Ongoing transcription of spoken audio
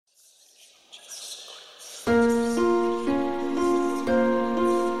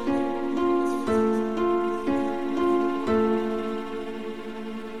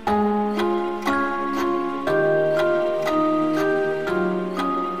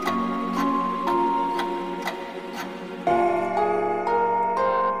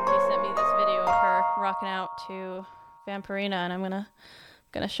Vampirina, and I'm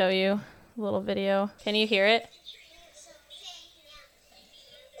gonna show you a little video. Can you hear it?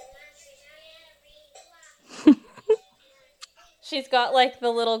 She's got like the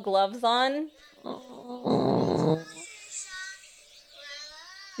little gloves on. Oh,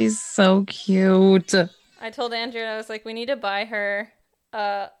 she's so cute. I told Andrew, I was like, we need to buy her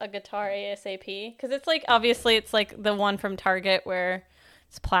a guitar ASAP, because it's like, obviously it's like the one from Target where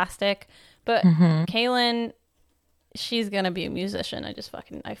it's plastic, but Kaylin, she's gonna be a musician.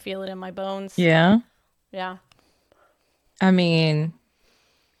 I feel it in my bones. Yeah. Yeah. I mean,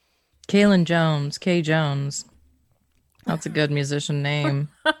 Kaylin Jones, Kay Jones. That's a good musician name.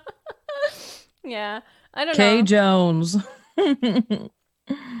 Yeah. I don't Kay know. Jones.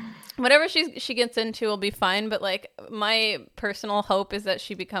 Whatever she gets into will be fine, but like my personal hope is that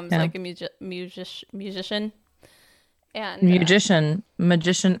she becomes like a musician. And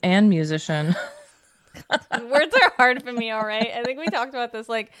magician and musician. words are hard for me, all right? I think we talked about this.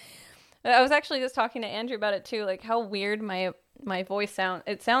 Like, I was actually just talking to Andrew about it too, like how weird my voice sounds.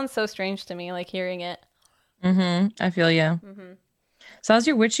 It sounds so strange to me, like hearing it. I feel you. So how's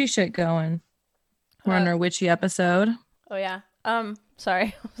your witchy shit going? We're on our witchy episode. Oh yeah.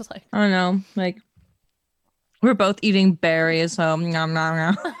 Sorry. I was like, I don't know. Like, we're both eating berries, so nom, nom,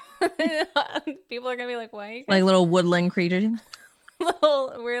 nom. people are gonna be like, why are you guys Like little woodland creatures.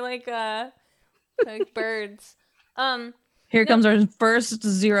 we're like birds. Here comes our first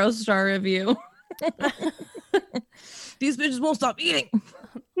 0-star review. These bitches won't stop eating.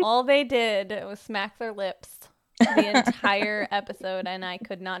 All they did was smack their lips the entire episode, and I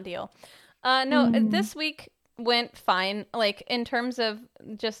could not deal. This week went fine. Like, in terms of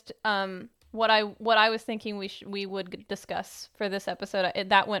just what I was thinking we would discuss for this episode,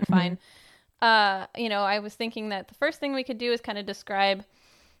 that went fine. I was thinking that the first thing we could do is kind of describe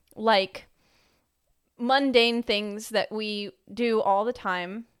like mundane things that we do all the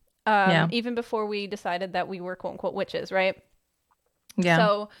time, even before we decided that we were quote unquote witches, right? Yeah.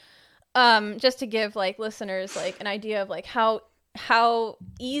 So just to give like listeners like an idea of like how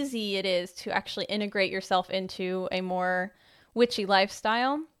easy it is to actually integrate yourself into a more witchy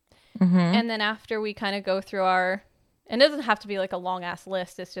lifestyle. And then after we kind of go through and it doesn't have to be like a long ass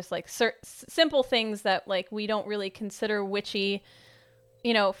list. It's just like simple things that like we don't really consider witchy,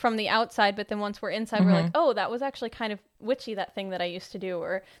 from the outside. But then once we're inside, we're like, oh, that was actually kind of witchy, that thing that I used to do,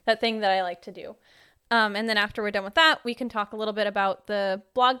 or that thing that I like to do. And then after we're done with that, we can talk a little bit about the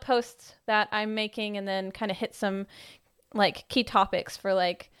blog posts that I'm making, and then kind of hit some like key topics for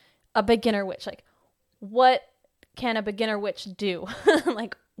like a beginner witch. Like, what can a beginner witch do?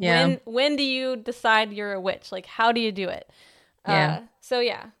 Like, when do you decide you're a witch? Like, how do you do it?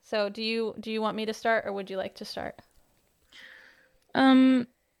 So do you want me to start, or would you like to start?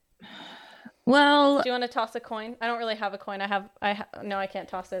 Well, do you want to toss a coin? I don't really have a coin. No, I can't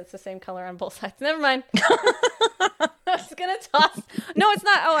toss it. It's the same color on both sides. Never mind. I was gonna toss. No, it's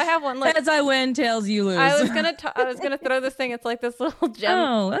not. Oh, I have one. Look. Heads I win, tails you lose. I was gonna throw this thing. It's like this little gem.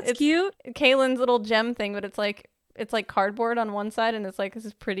 Oh, that's cute. Kaylin's little gem thing, but it's like cardboard on one side, and it's like this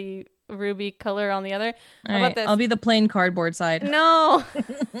is pretty ruby color on the other. How about this? I'll be the plain cardboard side. No,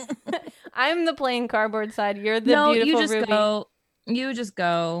 I'm the plain cardboard side. You're the beautiful ruby. You just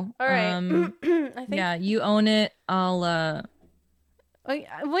go. All right. I think, you own it. I'll wait,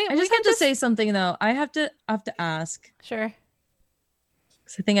 I just have to say something though. I have to ask. Sure.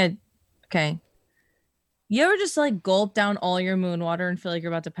 'Cause I think okay. You ever just like gulp down all your moon water and feel like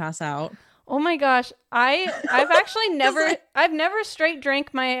you're about to pass out? Oh my gosh. I've actually I've never straight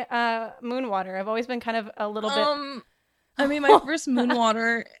drank my moon water. I've always been kind of a little bit. I made my first moon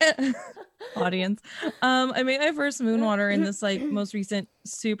water audience. I made my first moon water in this like most recent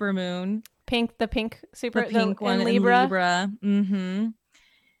super moon. The pink one in Libra.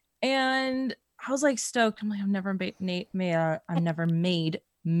 And I was like stoked. I'm like, I've never made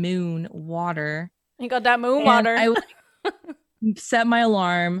moon water. You got that moon water. I set my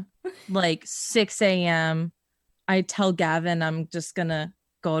alarm like 6 a.m. I tell Gavin I'm just gonna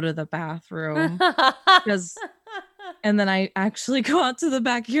go to the bathroom and then I actually go out to the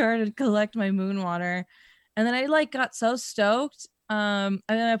backyard and collect my moon water. And then I like got so stoked. And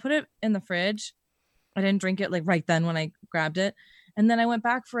then I put it in the fridge. I didn't drink it like right then when I grabbed it. And then I went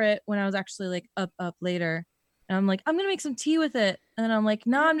back for it when I was actually like up later. And I'm like, I'm gonna make some tea with it. And then I'm like,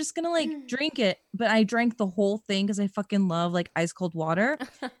 no, I'm just gonna like drink it. But I drank the whole thing because I fucking love like ice cold water.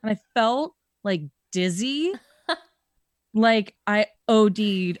 And I felt like dizzy. like I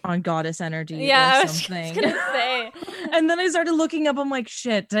OD'd on goddess energy Yeah, or I was something. just gonna say. And then I started looking up. I'm like,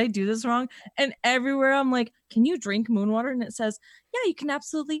 shit, did I do this wrong? And everywhere I'm like, can you drink moon water? And it says, yeah, you can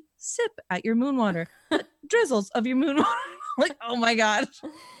absolutely sip at your moon water. The drizzles of your moon water. Like, oh my god,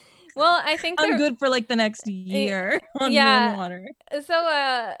 Well, I think I'm good for like the next year on moon water.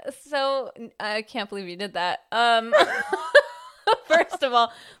 So I can't believe you did that. First of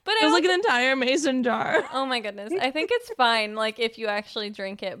all, but it was like an entire mason jar. Oh my goodness. I think it's fine, like, if you actually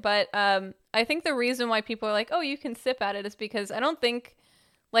drink it. But I think the reason why people are like, oh, you can sip at it is because I don't think,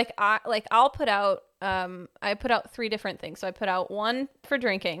 I'll put out, I put out 3 different things. So I put out one for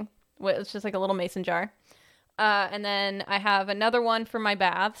drinking, which is just like a little mason jar. And then I have another one for my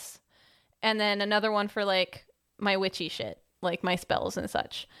baths. And then another one for, like, my witchy shit, like my spells and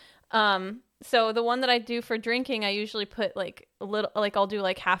such. So the one that I do for drinking, I usually put like a little, like I'll do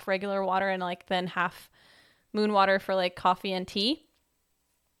like half regular water and like then half moon water for like coffee and tea.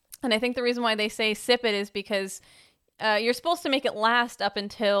 And I think the reason why they say sip it is because you're supposed to make it last up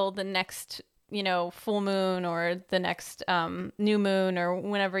until the next, full moon or the next new moon or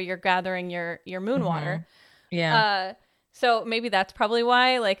whenever you're gathering your moon water. Yeah. So maybe that's probably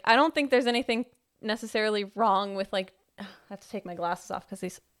why. Like, I don't think there's anything necessarily wrong with like. I have to take my glasses off because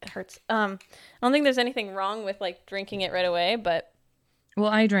it hurts. I don't think there's anything wrong with like drinking it right away, but well,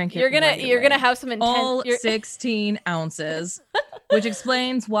 I drank it. You're gonna have some intense. All 16 ounces, which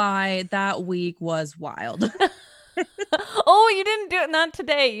explains why that week was wild. Oh, you didn't do it. Not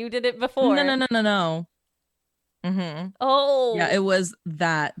today. You did it before. No. Mm-hmm. Oh, yeah, it was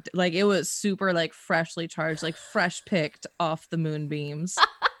that. Like, it was super like freshly charged, like fresh picked off the moonbeams.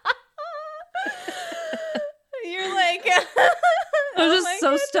 You're like, I was just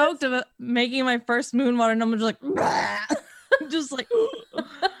so stoked about making my first moon water, and I'm just like, just like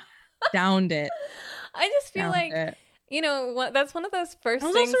downed it. I just feel like what? That's one of those first. I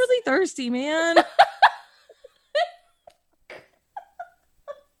was things. also really thirsty, man.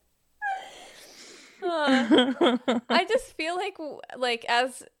 I just feel like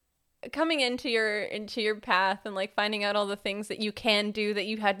as coming into your path and like finding out all the things that you can do that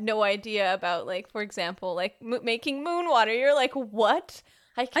you had no idea about, like, for example, like making moon water. You're like, what?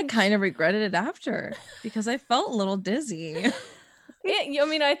 I kind of regretted it after because I felt a little dizzy. Yeah, I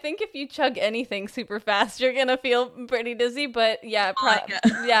mean, I think if you chug anything super fast, you're gonna feel pretty dizzy. But yeah,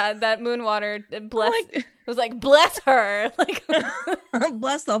 yeah, that moon water, it was like, bless her, like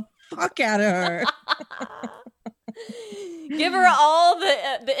bless the fuck out of her. Give her all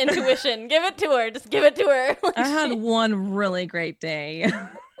the intuition. Give it to her. Just give it to her. Like, I had one really great day.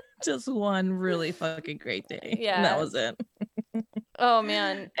 Just one really fucking great day. Yeah. And that was it. Oh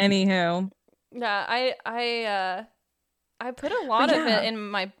man. Anywho. Yeah, I put a lot of it in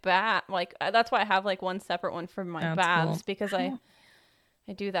my bath. Like, that's why I have like one separate one for my baths, cool. Because I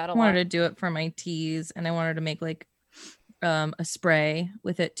do that a lot. I wanted to do it for my teas, and I wanted to make like a spray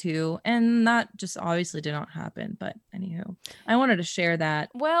with it too, and that just obviously did not happen. But anywho, I wanted to share that.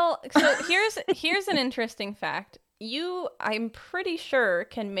 Well, so here's an interesting fact. I'm pretty sure,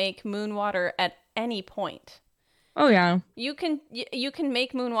 can make moon water at any point. Oh yeah, you can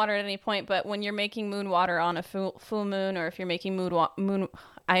make moon water at any point, but when you're making moon water on a full moon, or if you're making moon,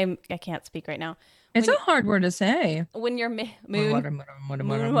 I can't speak right now. It's a hard word to say. When you're moon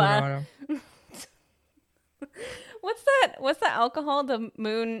water. What's that alcohol? The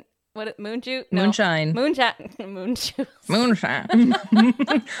moon, moon juice? No. Moonshine. Moon juice. Moonshine.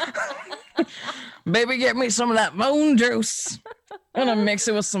 Baby, get me some of that moon juice. I'm gonna mix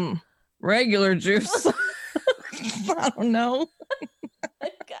it with some regular juice. I don't know.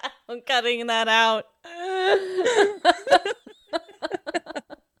 I'm cutting that out.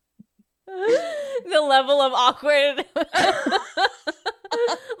 The level of awkward.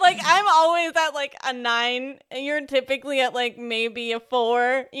 Like, I'm always at like a 9, and you're typically at like maybe a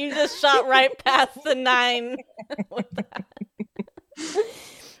 4. You just shot right past the 9.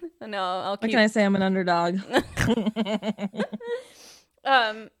 No, I'll keep. What can I say? I'm an underdog.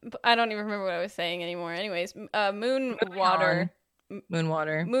 I don't even remember what I was saying anymore. Anyways, moon water,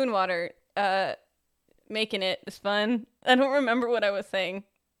 making it is fun. I don't remember what I was saying.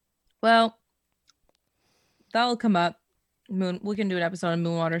 Well, that'll come up. We can do an episode on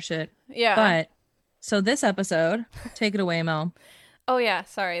moon water shit. Yeah. But so this episode, take it away, Mel. Oh yeah,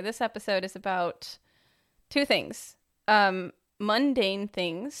 sorry. This episode is about 2 things. Mundane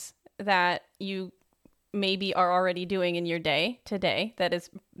things that you maybe are already doing in your day today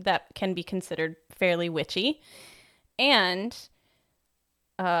that can be considered fairly witchy. And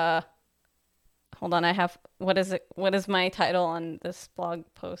hold hold on. I have, what is it? What is my title on this blog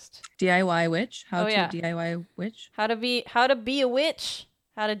post? DIY witch. How to DIY witch. How to be a witch.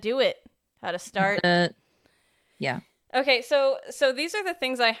 How to do it. How to start. Yeah. Okay, so these are the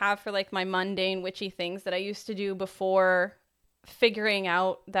things I have for like my mundane witchy things that I used to do before figuring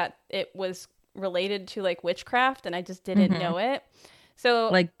out that it was related to like witchcraft, and I just didn't know it. So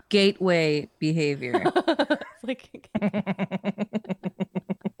like gateway behavior. like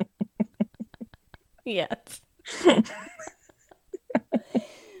yes.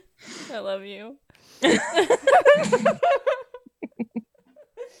 I love you.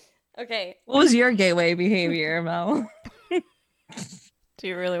 Okay. What was your gateway behavior, Mel? Do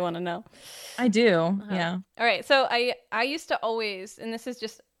you really want to know? I do. Yeah. All right. So I used to always, and this is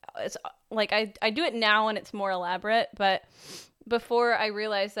just, it's like I do it now and it's more elaborate, but before I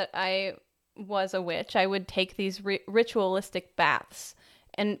realized that I was a witch, I would take these ritualistic baths.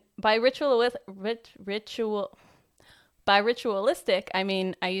 And by ritualistic, I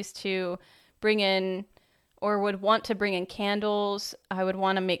mean I used to bring in, or would want to bring in, candles. I would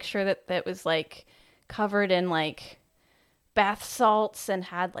want to make sure that that was like covered in like bath salts and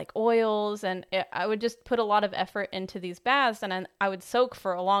had like oils, and I would just put a lot of effort into these baths, and I would soak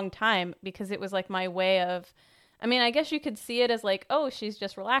for a long time because it was like my way of, I mean, I guess you could see it as like, oh, she's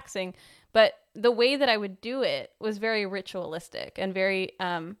just relaxing, but the way that I would do it was very ritualistic and very,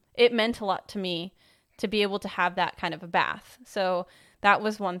 it meant a lot to me to be able to have that kind of a bath. So that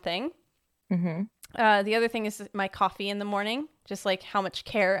was one thing. Mm-hmm. The other thing is my coffee in the morning, just like how much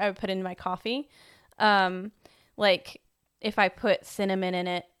care I would put into my coffee. Like if I put cinnamon in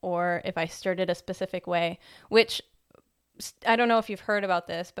it or if I stirred it a specific way, which I don't know if you've heard about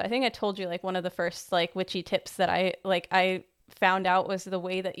this, but I think I told you like one of the first like witchy tips that I found out was the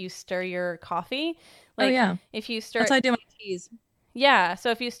way that you stir your coffee. Like, oh yeah. If you stir, that's how I do my teas. Yeah.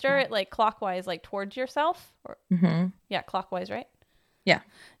 So if you stir it like clockwise, like towards yourself, or yeah, clockwise, right? Yeah.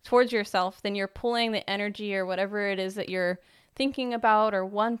 Towards yourself, then you're pulling the energy or whatever it is that you're thinking about or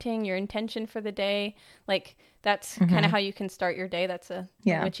wanting, your intention for the day. Like that's kind of how you can start your day. That's a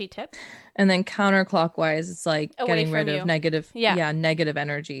witchy tip. And then counterclockwise, it's like getting rid of negative, negative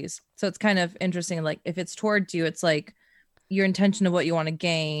energies. So it's kind of interesting. Like if it's towards you, it's like your intention of what you want to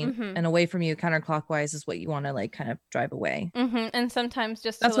gain, and away from you, counterclockwise, is what you want to like kind of drive away. And sometimes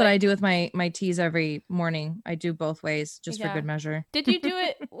just that's what I do with my teas every morning. I do both ways just for good measure. Did you do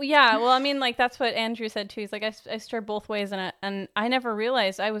it? Yeah. Well, I mean, like that's what Andrew said too. He's like, I stir both ways, and I never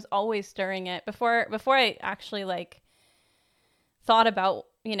realized I was always stirring it before I actually like thought about,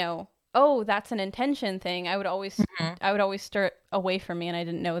 you know, oh, that's an intention thing. I would always stir it away from me, and I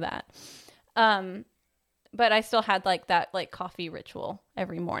didn't know that. But I still had like that like coffee ritual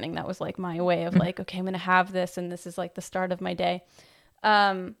every morning. That was like my way of like, okay, I'm going to have this, and this is like the start of my day.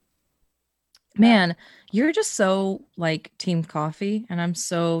 Man, you're just so like team coffee, and I'm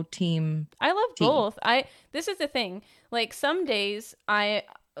so team I love tea. both. This is the thing. Like some days I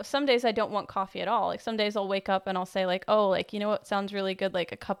don't want coffee at all. Like some days I'll wake up and I'll say like, oh, like, you know what sounds really good?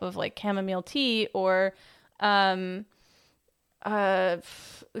 Like a cup of like chamomile tea, or Earl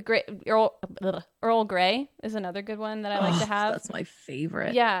Grey is another good one that I like to have. That's my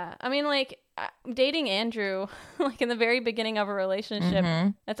favorite. Yeah. I mean, like dating Andrew, like in the very beginning of a relationship,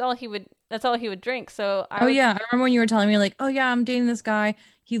 that's all he would drink. So I remember when you were telling me like, oh yeah, I'm dating this guy.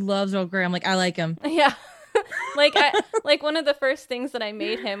 He loves Earl Grey. I'm like, I like him. Yeah. like one of the first things that I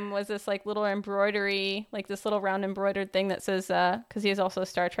made him was this like little embroidery, like this little round embroidered thing that says, cause he's also a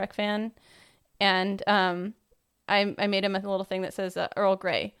Star Trek fan. And, I made him a little thing that says Earl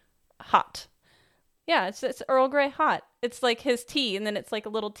Grey hot. Yeah, it's Earl Grey hot. It's like his tea, and then it's like a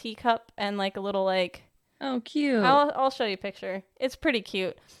little teacup and like a little like. Oh, cute! I'll show you a picture. It's pretty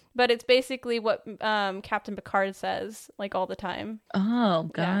cute, but it's basically what Captain Picard says like all the time. Oh,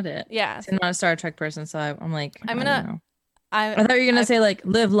 got it. Yeah, I'm not a Star Trek person, so I'm like, I thought you were gonna say like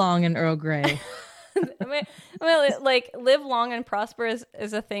live long and Earl Grey. I mean, like live long and prosper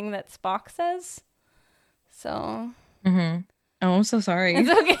is a thing that Spock says. So. Oh, I'm so sorry. It's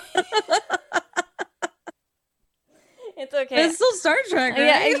okay. It's okay. It's still Star Trek,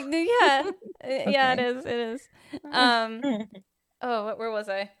 right? Yeah. Okay. Yeah, it is. Where was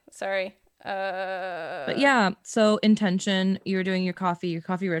I? Sorry. But yeah, so intention, you're doing your coffee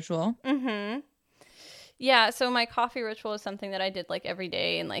ritual. Yeah, so my coffee ritual is something that I did like every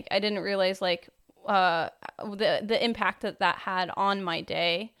day, and like I didn't realize like the impact that had on my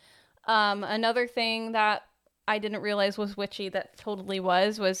day. Another thing that I didn't realize was witchy that totally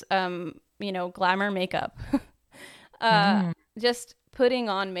was glamour makeup. Just putting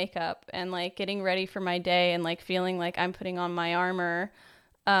on makeup and like getting ready for my day and like feeling like I'm putting on my armor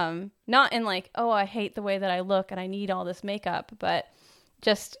Not in like, oh, I hate the way that I look and I need all this makeup, but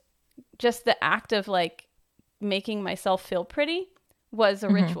just the act of like making myself feel pretty was a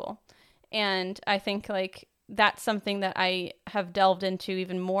ritual. And I think like that's something that I have delved into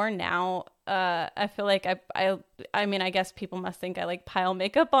even more now. I feel like I mean, I guess people must think I like pile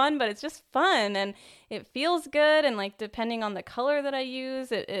makeup on, but it's just fun and it feels good. And like, depending on the color that I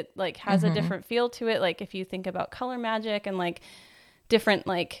use, it like has a different feel to it. Like if you think about color magic and like different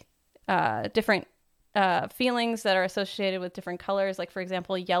different feelings that are associated with different colors, like for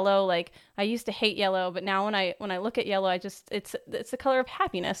example yellow, like I used to hate yellow, but now when I look at yellow, I just it's the color of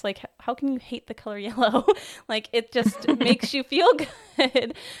happiness. Like how can you hate the color yellow? Like it just makes you feel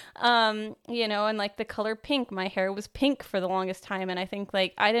good. You know, and like the color pink, my hair was pink for the longest time, and I think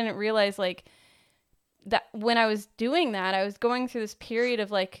like I didn't realize like that when I was doing that, I was going through this period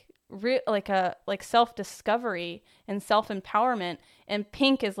of like self-discovery and self-empowerment, and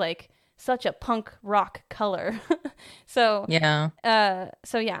pink is like such a punk rock color. So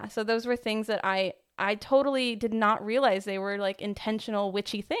so those were things that I totally did not realize they were like intentional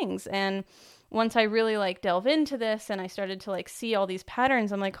witchy things. And once I really like delve into this and I started to like see all these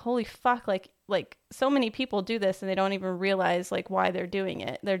patterns, I'm like, holy fuck, like so many people do this and they don't even realize like why they're doing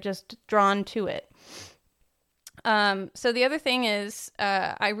it. They're just drawn to it. So the other thing is,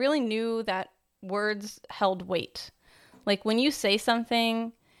 I really knew that words held weight. Like when you say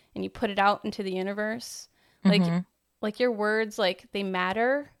something and you put it out into the universe, like your words, like they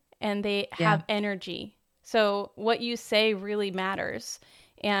matter and they have energy. So what you say really matters.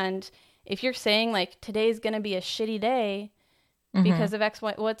 And if you're saying like today's going to be a shitty day because of X,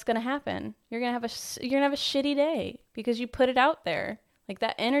 Y, what's going to happen? You're going to have a shitty day because you put it out there. Like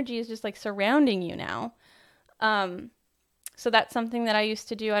that energy is just like surrounding you now. So that's something that I used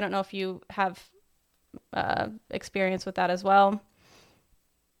to do. I don't know if you have experience with that as well.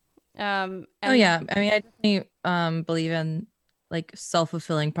 I mean, I definitely believe in like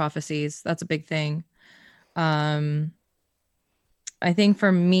self-fulfilling prophecies. That's a big thing. I think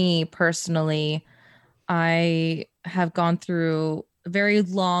for me personally, I have gone through very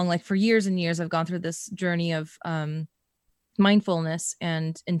long, like for years and years, I've gone through this journey of mindfulness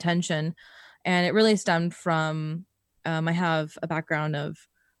and intention. And it really stemmed from, I have a background of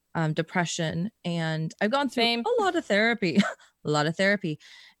depression, and I've gone through a lot of therapy,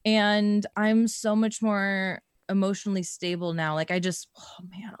 and I'm so much more emotionally stable now. Like I was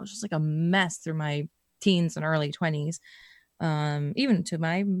just like a mess through my teens and early 20s, even to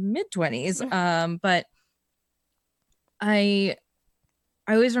my mid 20s. But I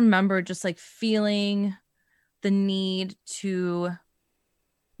always remember just like feeling the need to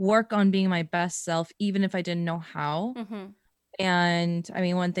work on being my best self, even if I didn't know how. And I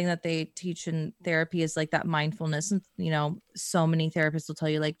mean, one thing that they teach in therapy is like that mindfulness. And, you know, so many therapists will tell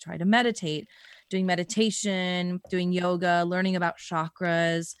you like try to meditate, doing meditation, doing yoga, learning about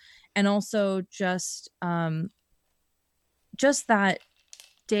chakras, and also just that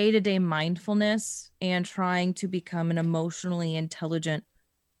day-to-day mindfulness and trying to become an emotionally intelligent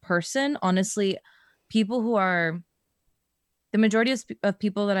person. Honestly, the majority of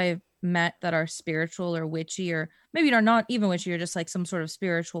people that I've met that are spiritual or witchy, or maybe are not even witchy, or just like some sort of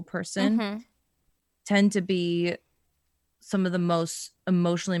spiritual person, tend to be some of the most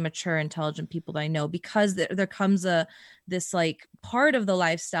emotionally mature, intelligent people that I know, because there comes this like part of the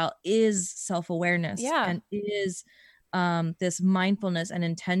lifestyle is self-awareness and is this mindfulness and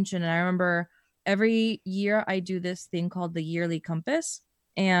intention. And I remember every year I do this thing called the Yearly Compass,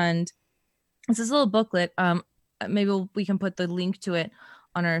 and it's this little booklet. Maybe we can put the link to it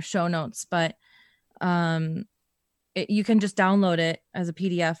on our show notes, but you can just download it as a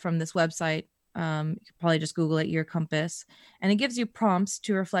PDF from this website. You could probably just Google it, Year Compass, and it gives you prompts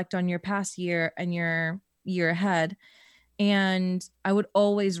to reflect on your past year and your year ahead. And I would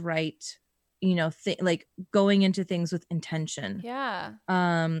always write, you know, like going into things with intention.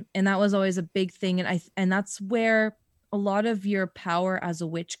 And that was always a big thing. And that's where a lot of your power as a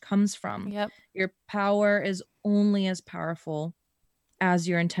witch comes from. Your power is only as powerful as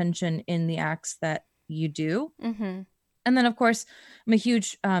your intention in the acts that you do. And then, of course, I'm a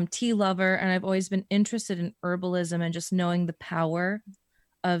huge tea lover, and I've always been interested in herbalism and just knowing the power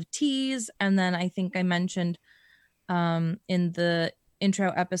of teas. And then I think I mentioned in the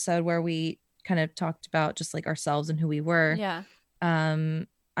intro episode where we kind of talked about just like ourselves and who we were. I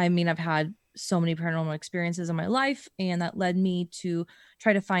mean, I've had so many paranormal experiences in my life, and that led me to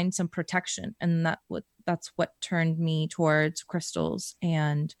try to find some protection. And that's what turned me towards crystals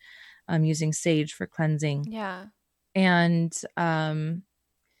and using sage for cleansing. And I've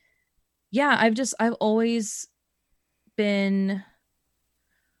always been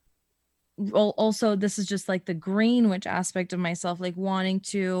also this is just like the green witch aspect of myself, like wanting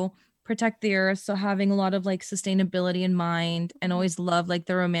to protect the earth, so having a lot of like sustainability in mind, and always love like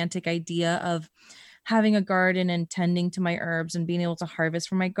the romantic idea of having a garden and tending to my herbs and being able to harvest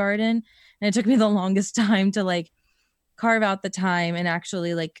from my garden. And it took me the longest time to like carve out the time and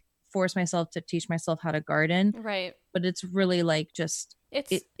actually like force myself to teach myself how to garden. Right. But it's really like just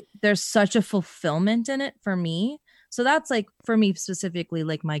It's there's such a fulfillment in it for me. So that's like for me specifically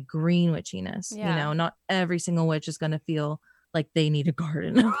like my green witchiness. Yeah. You know, not every single witch is going to feel like they need a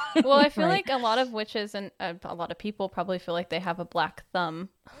garden. well, I feel Right. like a lot of witches and a lot of people probably feel like they have a black thumb,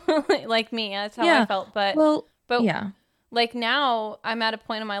 like me. That's how Yeah. I felt. But yeah. like now I'm at a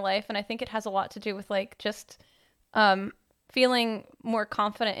point in my life, and I think it has a lot to do with like just feeling more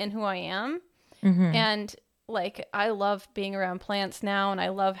confident in who I am. Mhm. And like I love being around plants now, and I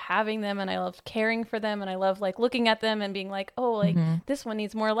love having them, and I love caring for them, and I love like looking at them and being like, oh, like this one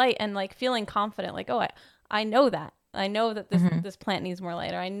needs more light, and like feeling confident, like, oh, I know that. I know that this plant needs more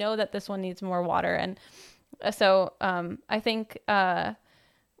light, or I know that this one needs more water. And so I think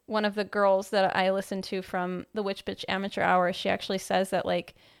one of the girls that I listen to from the Witch Bitch Amateur Hour, she actually says that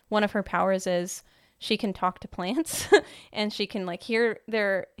like one of her powers is she can talk to plants and she can like hear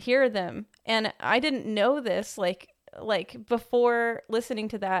them. And I didn't know this like before listening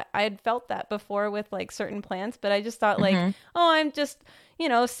to that. I had felt that before with like certain plants, but I just thought like, oh, I'm just,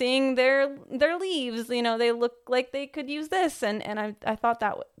 seeing their leaves, they look like they could use this. And I thought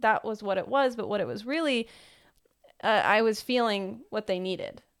that was what it was, but what it was really, I was feeling what they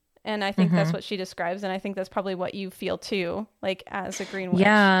needed. And I think that's what she describes. And I think that's probably what you feel too, like as a green witch.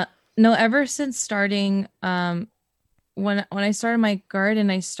 Yeah. No, ever since starting, when I started my garden,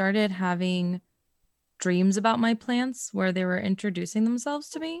 I started having dreams about my plants where they were introducing themselves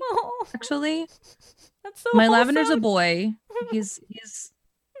to me. Oh, actually, that's so my wholesome. lavender's a boy. He's.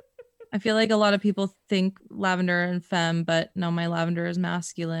 I feel like a lot of people think lavender and femme, but no, my lavender is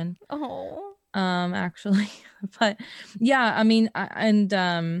masculine. Oh. Actually, but yeah, I mean,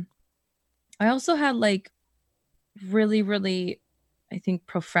 I also had like really, really, I think,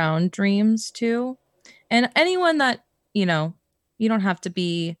 profound dreams too. And anyone that, you don't have to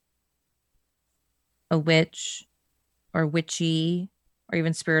be a witch or witchy or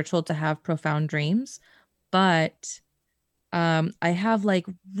even spiritual to have profound dreams. But I have like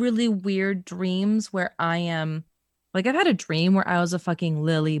really weird dreams where I am like, I've had a dream where I was a fucking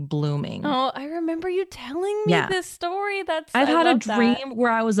lily blooming. Oh, I remember you telling me this story. I've had a dream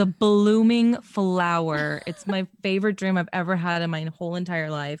where I was a blooming flower. It's my favorite dream I've ever had in my whole entire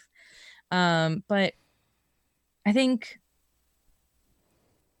life. But I think,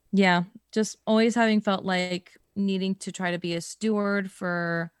 yeah, just always having felt like needing to try to be a steward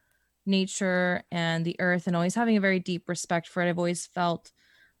for nature and the earth, and always having a very deep respect for it. I've always felt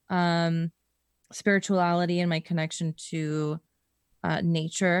spirituality and my connection to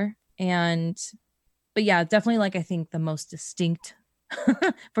nature. But yeah, definitely like I think the most distinct,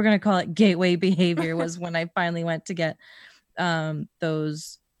 if we're going to call it gateway behavior, was when I finally went to get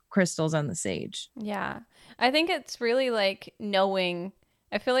those crystals on the sage. Yeah. I think it's really like knowing.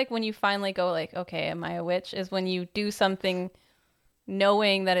 I feel like when you finally go like, okay, am I a witch, is when you do something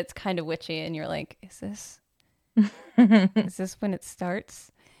knowing that it's kind of witchy and you're like, is this when it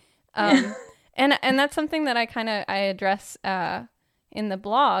starts? And that's something that I address in the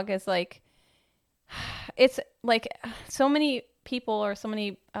blog, is like, it's like so many people or so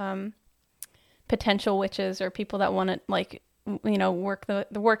many potential witches or people that want to like,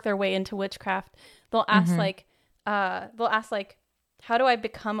 work their way into witchcraft. They'll ask like, how do I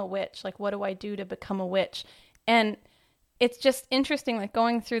become a witch? Like, what do I do to become a witch? And it's just interesting, like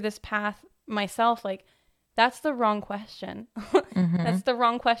going through this path myself, like that's the wrong question. That's the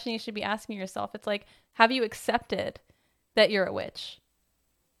wrong question you should be asking yourself. It's like, have you accepted that you're a witch?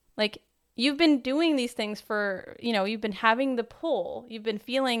 Like, you've been doing these things for, you've been having the pull. You've been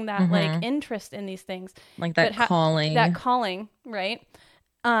feeling that like interest in these things. Like that calling. That calling, right?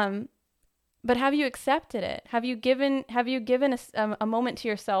 But have you accepted it? Have you given a moment to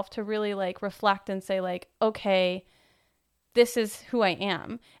yourself to really like reflect and say like, okay, this is who I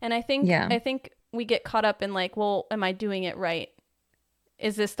am? And I think we get caught up in like, well, am I doing it right?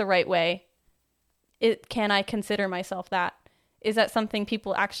 Is this the right way? Can I consider myself that? Is that something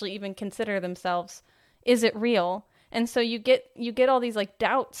people actually even consider themselves? Is it real? And so you get all these like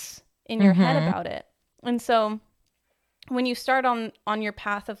doubts in your head about it. And so when you start on your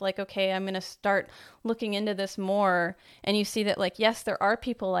path of like, okay, I'm going to start looking into this more, and you see that like, yes, there are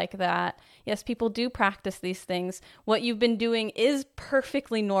people like that. Yes, people do practice these things. What you've been doing is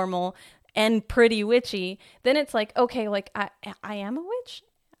perfectly normal and pretty witchy. Then it's like, okay, like I am a witch.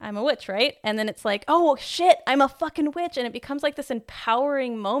 I'm a witch, right? And then it's like, oh shit, I'm a fucking witch. And it becomes like this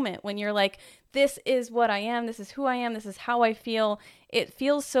empowering moment when you're like, this is what I am. This is who I am. This is how I feel. It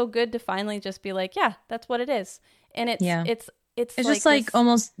feels so good to finally just be like, yeah, that's what it is. And it's like just like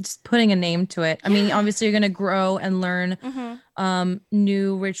almost just putting a name to it. I mean, obviously you're going to grow and learn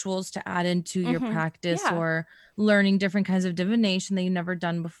new rituals to add into your practice, or learning different kinds of divination that you've never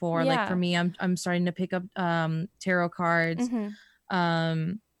done before. Like for me, I'm starting to pick up tarot cards.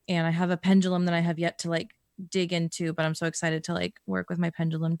 And I have a pendulum that I have yet to like dig into, but I'm so excited to like work with my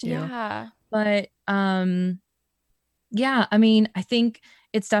pendulum too. Yeah. But yeah, I mean, I think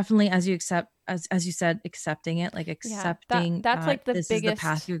it's definitely, as you said, accepting it, like accepting that's like the this biggest, is the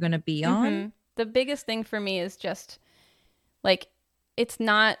path you're going to be on. The biggest thing for me is just like, it's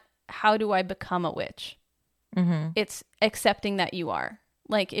not how do I become a witch? It's accepting that you are.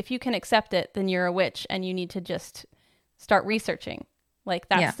 Like, if you can accept it, then you're a witch, and you need to just start researching. Like,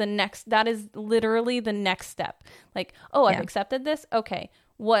 that's that is literally the next step. Like, oh, I've accepted this. Okay.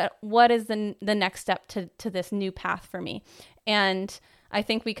 What is the next step to this new path for me? And I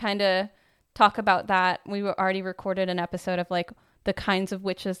think we kind of talk about that. We already recorded an episode of like the kinds of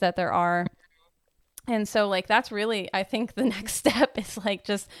witches that there are. And so like, that's really, I think the next step is like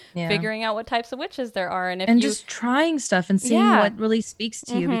just figuring out what types of witches there are. And just trying stuff and seeing what really speaks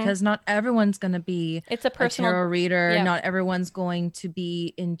to you, because not everyone's going to be a tarot reader. Not everyone's going to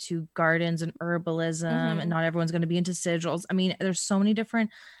be into gardens and herbalism, and not everyone's going to be into sigils. I mean, there's so many different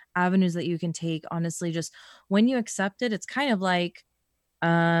avenues that you can take. Honestly, just when you accept it, it's kind of like,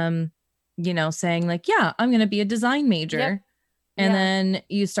 saying like, yeah, I'm going to be a design major. And then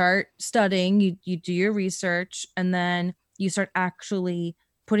you start studying, you do your research, and then you start actually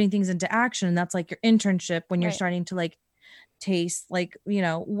putting things into action. And that's like your internship, when you're starting to like taste like,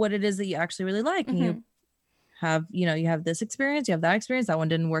 what it is that you actually really like. And you have, you have this experience, you have that experience. That one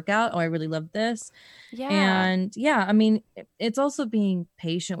didn't work out. Oh, I really love this. Yeah. And I mean, it's also being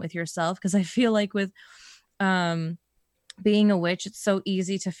patient with yourself, because I feel like with, being a witch, it's so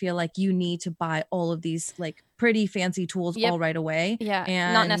easy to feel like you need to buy all of these like pretty fancy tools all right away. Yeah,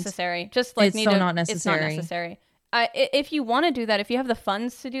 and not necessary. Just like not necessary. It's not necessary. If you want to do that, if you have the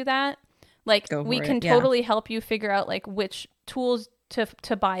funds to do that, like we can totally help you figure out like which tools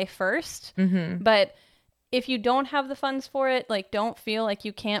to buy first. But if you don't have the funds for it, like don't feel like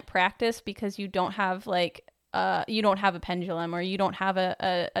you can't practice because you don't have like you don't have a pendulum, or you don't have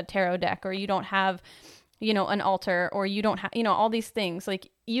a tarot deck, or you don't have an altar, or you don't have, all these things.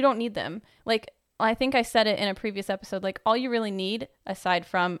 Like, you don't need them. Like, I think I said it in a previous episode, like all you really need, aside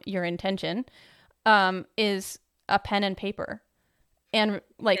from your intention, is a pen and paper, and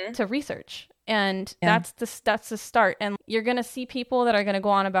like to research. And that's the start. And you're going to see people that are going to go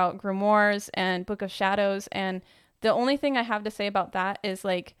on about grimoires and Book of Shadows. And the only thing I have to say about that is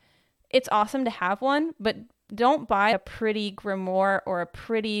like, it's awesome to have one, but don't buy a pretty grimoire or a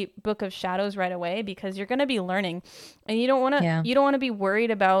pretty Book of Shadows right away, because you're going to be learning, and you don't want to be worried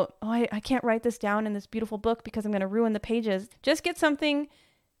about, oh, I can't write this down in this beautiful book because I'm going to ruin the pages. Just get something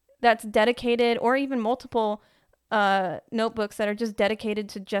that's dedicated, or even multiple notebooks that are just dedicated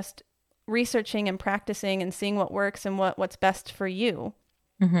to just researching and practicing and seeing what works and what's best for you.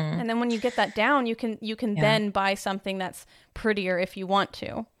 And then when you get that down, you can then buy something that's prettier if you want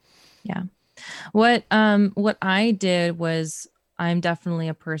to. Yeah. What I did was, I'm definitely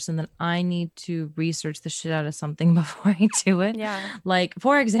a person that I need to research the shit out of something before I do it. Yeah. Like,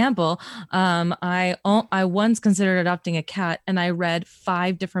 for example, I once considered adopting a cat, and I read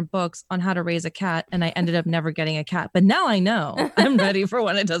 5 different books on how to raise a cat, and I ended up never getting a cat. But now I know I'm ready for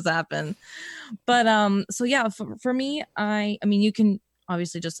when it does happen. But so yeah, for me, I mean, you can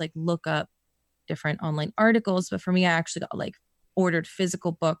obviously just like look up different online articles, but for me, I actually got like ordered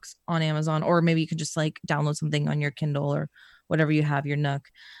physical books on Amazon, or maybe you could just like download something on your Kindle or whatever you have, your Nook.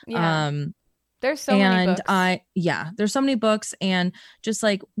 There's so many books. There's so many books, and just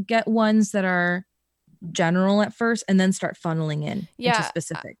like get ones that are general at first, and then start funneling into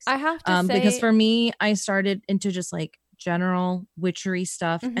specifics. I have to say, because for me, I started into just like general witchery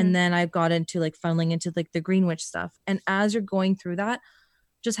stuff, and then I got into like funneling into like the green witch stuff. And as you're going through that,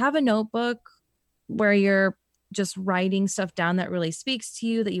 just have a notebook where you're just writing stuff down that really speaks to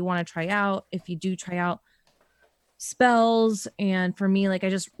you, that you want to try out. If you do try out spells, and for me, like I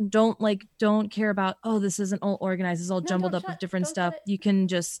just don't care about, oh, this isn't all organized, it's all jumbled up with different stuff. You can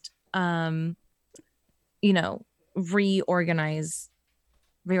just reorganize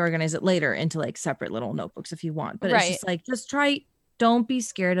it later into like separate little notebooks if you want. But it's just like, just try. Don't be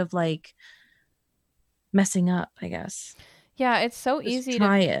scared of like messing up, I guess. Yeah, it's so easy to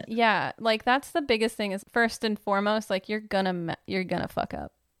try it. Yeah, like that's the biggest thing, is first and foremost, like you're gonna fuck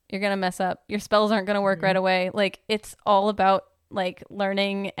up. You're going to mess up. Your spells aren't going to work right away. Like, it's all about like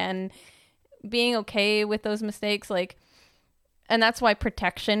learning and being okay with those mistakes. Like, and that's why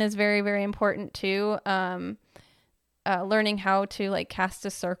protection is very, very important too. Learning how to like cast a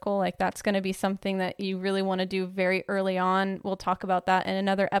circle, like that's going to be something that you really want to do very early on. We'll talk about that in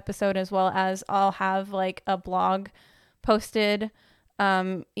another episode, as well as I'll have like a blog posted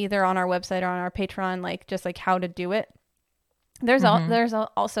either on our website or on our Patreon, like just like how to do it. There's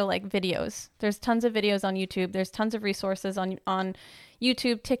also like videos. There's tons of videos on YouTube. There's tons of resources on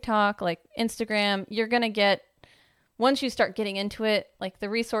YouTube, TikTok, like Instagram. You're going to get, once you start getting into it, like the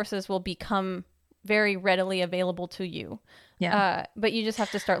resources will become very readily available to you. Yeah. But you just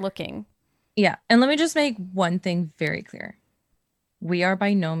have to start looking. Yeah. And let me just make one thing very clear. We are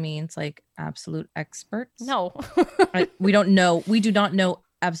by no means like absolute experts. No. We don't know. We do not know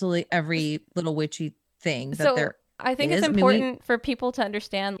absolutely every little witchy thing that there I think it's important for people to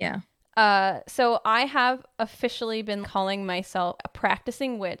understand. Yeah. So I have officially been calling myself a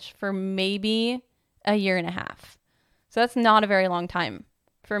practicing witch for maybe a year and a half. So that's not a very long time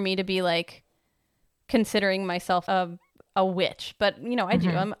for me to be like considering myself a witch. But, you know, I do.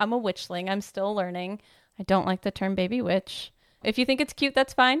 I'm a witchling. I'm still learning. I don't like the term baby witch. If you think it's cute,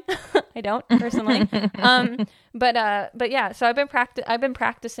 that's fine. I don't personally. But yeah, so I've been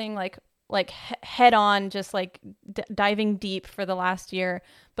practicing like head on, just like diving deep for the last year.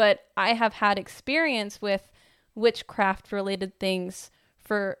 But I have had experience with witchcraft related things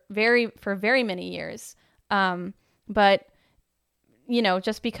for very many years. But you know,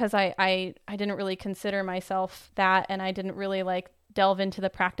 just because I didn't really consider myself that, and I didn't really like delve into the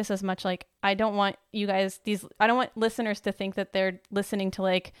practice as much, like I don't want listeners to think that they're listening to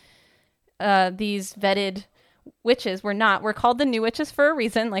like these vetted witches. We're not. We're called the New Witches for a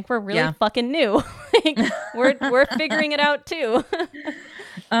reason. Like, we're really fucking new. Like, we're figuring it out too.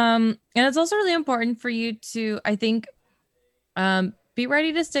 And it's also really important for you to, I think, be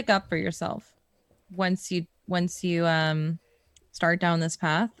ready to stick up for yourself once you start down this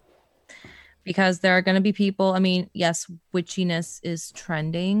path, because there are going to be people. I mean, yes, witchiness is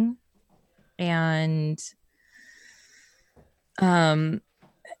trending, and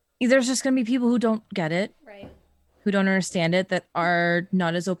there's just going to be people who don't get it, right? Who don't understand it, that are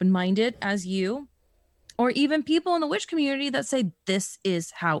not as open-minded as you, or even people in the witch community that say this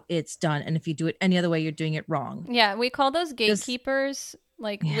is how it's done, and if you do it any other way, you're doing it wrong. Yeah, we call those gatekeepers,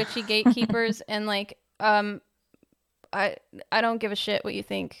 witchy gatekeepers, and like I don't give a shit what you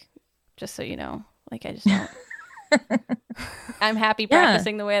think, just so you know. Like, I just don't. I'm happy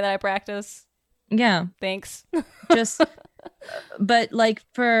practicing the way that I practice. Yeah. Thanks. But like,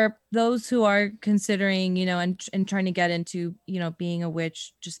 for those who are considering, you know, and trying to get into, you know, being a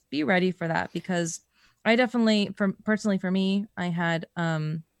witch, just be ready for that, because I definitely, personally for me, I had,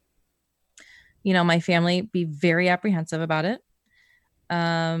 you know, my family be very apprehensive about it.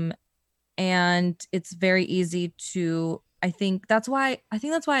 And it's very easy to, I think that's why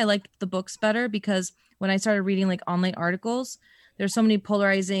I liked the books better, because when I started reading like online articles, there's so many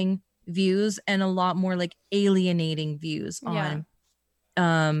polarizing views and a lot more like alienating views on.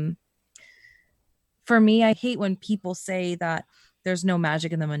 For me, I hate when people say that there's no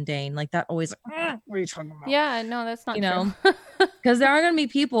magic in the mundane. Like, that always, like, what are you talking about? Yeah, no, that's not true. Because there are going to be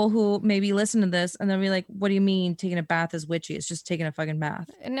people who maybe listen to this and they'll be like, what do you mean taking a bath is witchy? It's just taking a fucking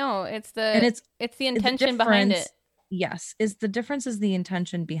bath. No, it's the intention behind it. Yes. The difference is the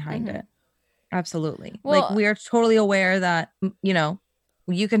intention behind it. Absolutely. Well, like, we are totally aware that, you know,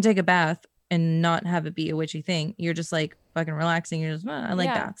 you can take a bath and not have it be a witchy thing. You're just like fucking relaxing. You're just, I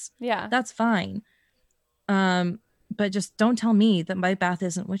like baths. Yeah. That's fine. But just don't tell me that my bath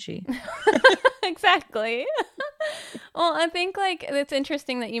isn't witchy. Exactly. Well, I think like it's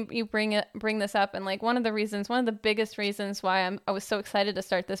interesting that you bring this up, and like one of the biggest reasons why I was so excited to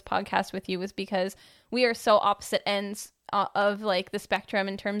start this podcast with you was because we are so opposite ends of like the spectrum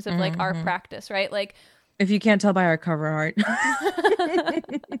in terms of like our practice, right? Like, if you can't tell by our cover art.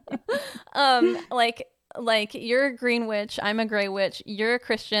 like you're a green witch, I'm a gray witch, you're a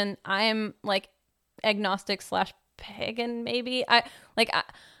Christian, I'm like agnostic / pagan, maybe. Like,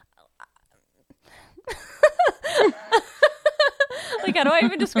 how do I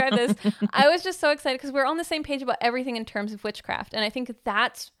even describe this? I was just so excited because we're on the same page about everything in terms of witchcraft, and I think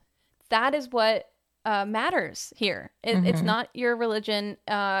that is what matters here. It's not your religion.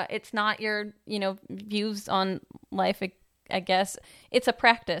 It's not your, you know, views on life. I guess it's a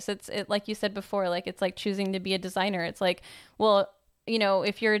practice. It's like you said before. Like, it's like choosing to be a designer. It's like, well, you know,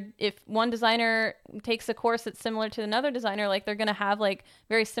 if one designer takes a course that's similar to another designer, like, they're going to have like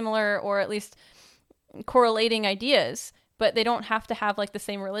very similar or at least correlating ideas. but they don't have to have like the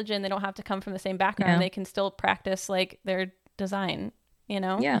same religion. They don't have to come from the same background. Yeah. They can still practice like their design, you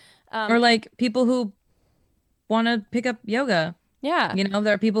know? Yeah. Or like people who want to pick up yoga. Yeah. You know,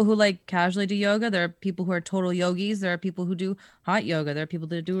 there are people who like casually do yoga. There are people who are total yogis. There are people who do hot yoga. There are people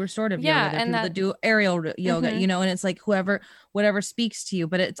that do restorative yoga. There are people that do aerial yoga, you know, and it's like whatever speaks to you,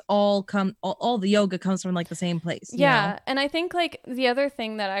 but it's all the yoga comes from like the same place. Yeah. You know? And I think like the other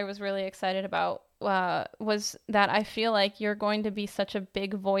thing that I was really excited about was that I feel like you're going to be such a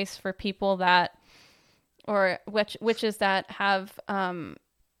big voice for people that, or witches that have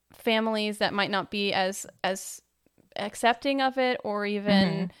families that might not be as accepting of it, or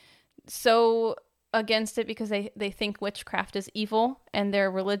even so against it because they think witchcraft is evil and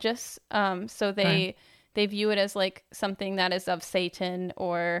they're religious. So they view it as like something that is of Satan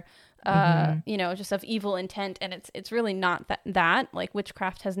or you know, just of evil intent, and it's really not that like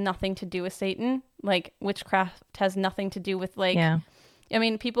witchcraft has nothing to do with Satan. Like witchcraft has nothing to do with like I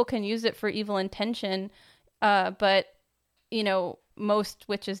mean, people can use it for evil intention, but you know, most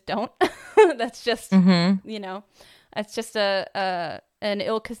witches don't. That's just you know, it's just an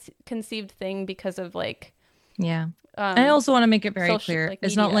ill-conceived thing because of like I also want to make it very clear, like,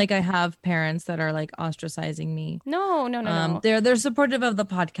 it's not like I have parents that are like ostracizing me. No. They're supportive of the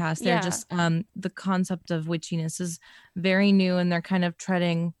podcast. They're just the concept of witchiness is very new, and they're kind of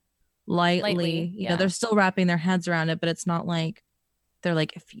treading lightly. You know, they're still wrapping their heads around it, but it's not like they're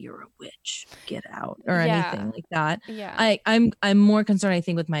like, if you're a witch, get out or anything like that. I'm more concerned, I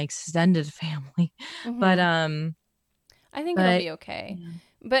think, with my extended family, but I think it'll be okay.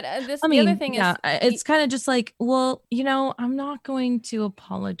 But the other thing is, it's kind of just like, well, you know, I'm not going to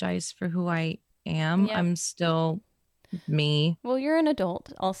apologize for who I am. I'm still me. Well, you're an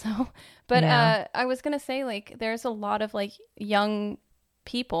adult also. But I was going to say, like, there's a lot of like young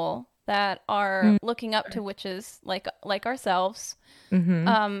people that are looking up to witches like ourselves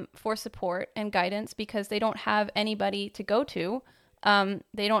for support and guidance because they don't have anybody to go to.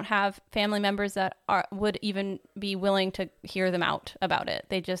 They don't have family members that would even be willing to hear them out about it.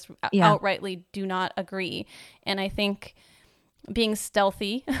 They just outrightly do not agree. And I think being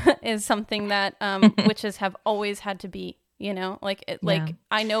stealthy is something that witches have always had to be, you know, like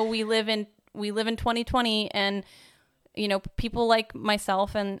I know we live in 2020, and you know, people like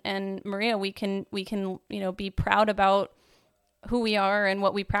myself and Maria, we can, you know, be proud about who we are and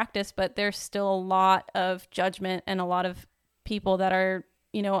what we practice, but there's still a lot of judgment and a lot of people that are,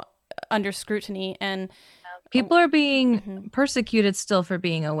 you know, under scrutiny, and people are being persecuted still for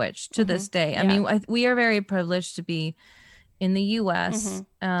being a witch to this day. I mean, we are very privileged to be in the US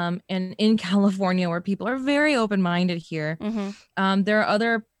and in California, where people are very open-minded here. There are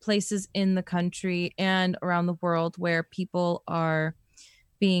other places in the country and around the world where people are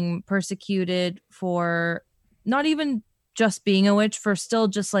being persecuted for not even just being a witch, for still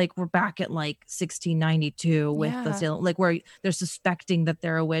just like we're back at like 1692 with the Salem, like where they're suspecting that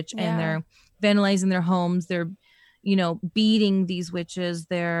they're a witch and they're vandalizing their homes, they're, you know, beating these witches,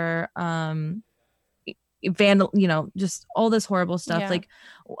 they're vandal, you know, just all this horrible stuff. Like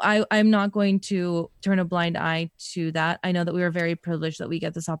I'm not going to turn a blind eye to that. I know that we are very privileged that we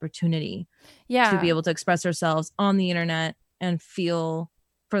get this opportunity to be able to express ourselves on the internet and feel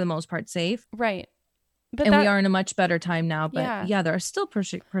for the most part safe. Right. But we are in a much better time now. But there are still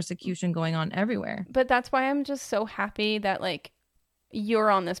persecution going on everywhere. But that's why I'm just so happy that like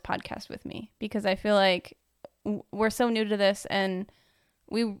you're on this podcast with me, because I feel like we're so new to this, and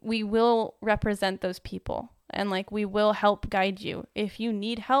we will represent those people, and like we will help guide you if you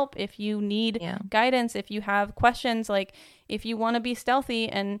need help, if you need guidance, if you have questions, like if you want to be stealthy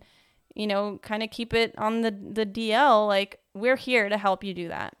and, you know, kind of keep it on the DL, like we're here to help you do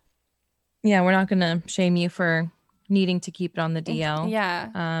that. Yeah, we're not going to shame you for needing to keep it on the DL.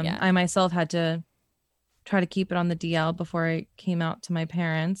 I myself had to try to keep it on the DL before I came out to my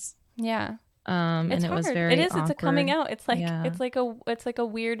parents. And it hard. Was very awkward. It's a coming out. It's like it's like a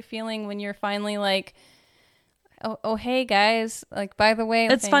weird feeling when you're finally like, oh hey guys, like by the way.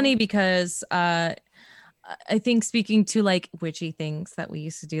 It's funny because I think, speaking to like witchy things that we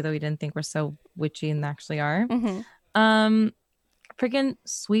used to do that we didn't think were so witchy and actually are. Freaking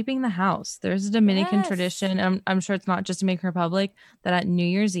sweeping the house. There's a Dominican tradition. I'm sure it's not just Dominican Republic, that at New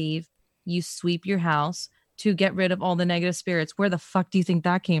Year's Eve you sweep your house to get rid of all the negative spirits. Where the fuck do you think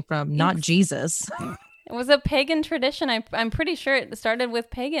that came from? Not Jesus. It was a pagan tradition. I'm pretty sure it started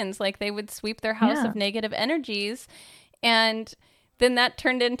with pagans. Like they would sweep their house of negative energies, and then that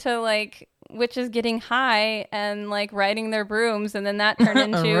turned into like witches getting high and like riding their brooms, and then that turned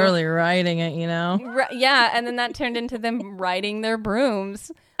into really riding it, you know. And then that turned into them riding their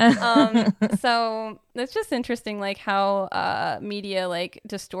brooms. So it's just interesting, like how media like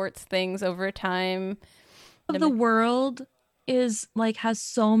distorts things over time. The world is like has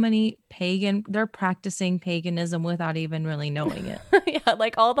so many they're practicing paganism without even really knowing it. Yeah,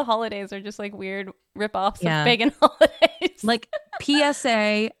 like all the holidays are just like weird rip-offs of pagan holidays. Like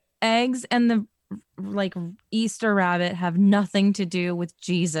PSA, eggs and the like Easter rabbit have nothing to do with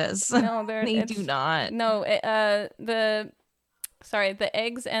Jesus. No, they do not. No, the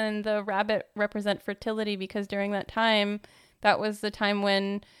eggs and the rabbit represent fertility, because during that time, that was the time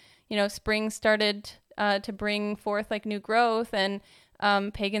when, spring started to bring forth like new growth, and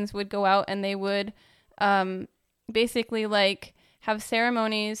pagans would go out and they would basically like have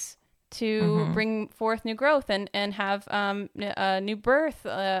ceremonies to bring forth new growth and have a new birth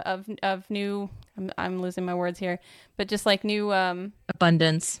of new. I'm losing my words here, but just like new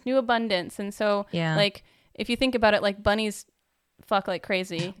abundance. And so like if you think about it, like bunnies fuck like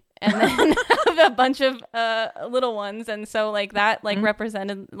crazy and then have a bunch of little ones, and so like that like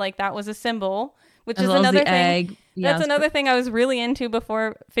represented, like that was a symbol, which is another thing. Egg. That's another thing I was really into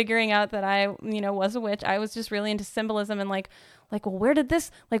before figuring out that I was a witch. I was just really into symbolism and like well, where did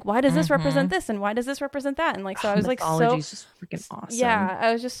this, like, why does this represent this and why does this represent that, and like so I was like so just freaking awesome. Yeah,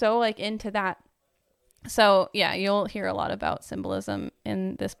 I was just so like into that. So yeah, you'll hear a lot about symbolism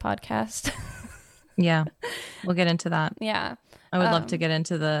in this podcast. Yeah, we'll get into that. Yeah, I would love to get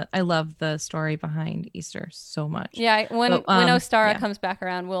into I love the story behind Easter so much. Yeah, when Ostara comes back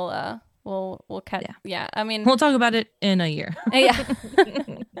around, we'll catch. Yeah, I mean, we'll talk about it in a year. Yeah,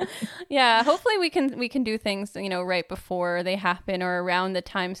 yeah. Hopefully, we can do things right before they happen or around the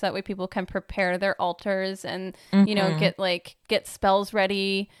time, so that way people can prepare their altars and get spells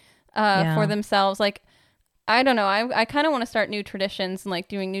ready for themselves. Like, I don't know. I kind of want to start new traditions and like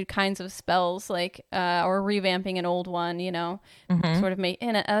doing new kinds of spells, like or revamping an old one. Sort of make.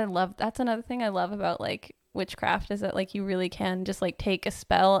 And that's another thing I love about like witchcraft, is that like you really can just like take a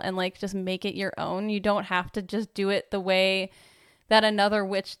spell and like just make it your own. You don't have to just do it the way that another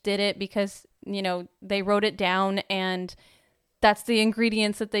witch did it, because they wrote it down and that's the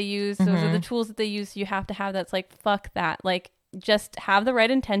ingredients that they use. Those are the tools that they use. You have to have that's like, fuck that. Like, just have the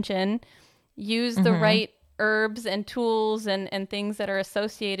right intention, use the right herbs and tools and things that are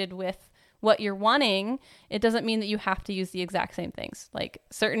associated with what you're wanting. It doesn't mean that you have to use the exact same things. Like,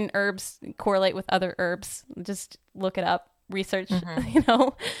 certain herbs correlate with other herbs. Just look it up, research, Yeah.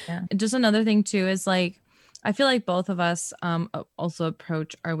 Just another thing too is like, I feel like both of us also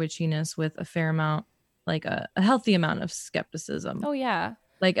approach our witchiness with a fair amount, like a healthy amount of skepticism. Oh yeah.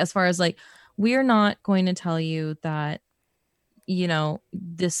 Like, as far as like, we're not going to tell you that,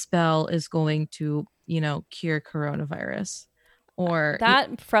 this spell is going to, cure coronavirus. Or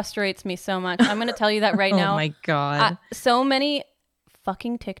that frustrates me so much. I'm going to tell you that right now. Oh my God. So many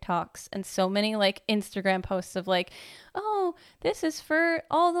fucking TikToks and so many like Instagram posts of like, oh, this is for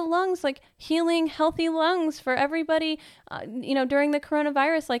all the lungs, like healing healthy lungs for everybody, during the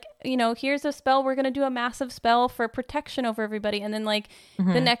coronavirus. Like, here's a spell. We're going to do a massive spell for protection over everybody. And then like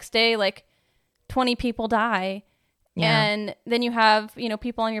the next day, like 20 people die. Yeah. And then you have,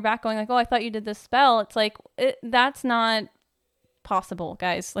 people on your back going like, oh, I thought you did this spell. It's like, that's not possible,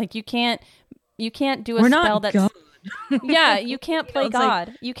 guys. Like, you can't do a spell that's God. Yeah, you can't play God.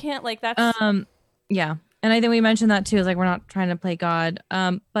 Like, you can't, like, that's yeah. And I think we mentioned that too, is like, we're not trying to play God.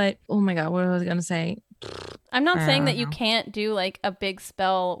 But oh my God, what was I gonna say? I'm not saying that you can't do like a big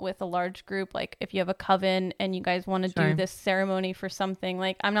spell with a large group. Like, if you have a coven and you guys want to do this ceremony for something,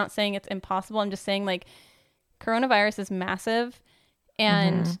 like, I'm not saying it's impossible. I'm just saying like, coronavirus is massive,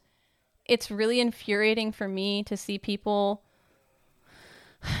 and it's really infuriating for me to see people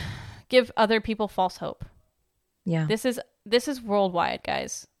give other people false hope. Yeah. This is worldwide,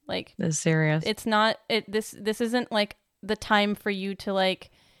 guys. Like, this is serious. It's not this isn't like the time for you to like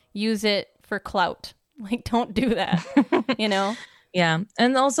use it for clout. Like, don't do that. Yeah.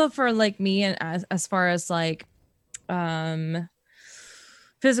 And also for like me, and as far as like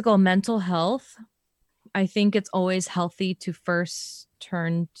physical mental health, I think it's always healthy to first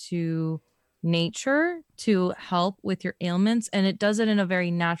turn to nature to help with your ailments, and it does it in a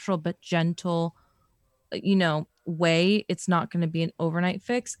very natural but gentle way. It's not going to be an overnight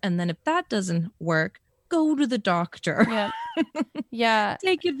fix, and then if that doesn't work, go to the doctor. Yeah.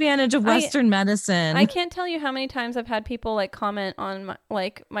 Take advantage of Western medicine. I can't tell you how many times I've had people like comment on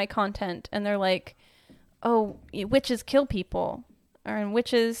my content, and they're like, oh, witches kill people, or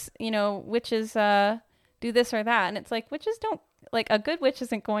witches do this or that. And it's like, witches don't, like, a good witch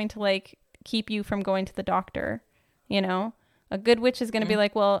isn't going to like keep you from going to the doctor. A good witch is going to be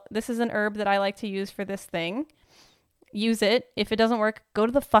like, well, this is an herb that I like to use for this thing. use it. If it doesn't work, go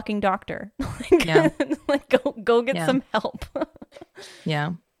to the fucking doctor. Like go get some help.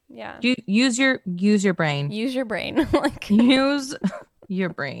 Yeah. Yeah. Use your brain. Use your brain. Like use your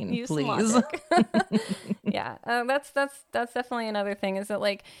brain, use please. Yeah. That's definitely another thing is that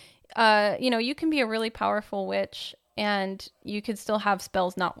like, you can be a really powerful witch and you could still have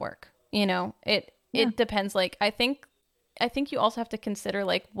spells not work. It depends. Like, I think you also have to consider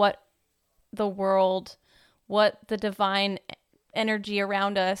like what the divine energy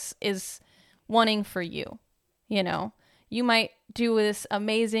around us is wanting for you. You might do this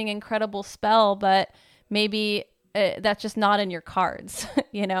amazing, incredible spell, but maybe that's just not in your cards.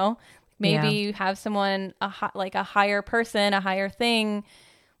 Maybe you have someone, a higher person, a higher thing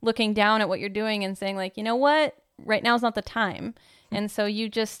looking down at what you're doing and saying like, you know what, right now is not the time. And so you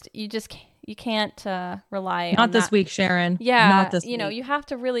can't rely not on this that. week, Sharon. Yeah. Not this week. You have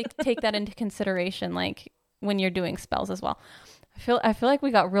to really take that into consideration, like when you're doing spells as well. I feel like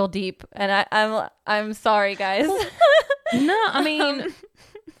we got real deep, and I'm sorry, guys. No, I mean,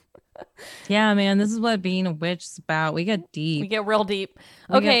 yeah, man, this is what being a witch is about. We get deep. We get real deep.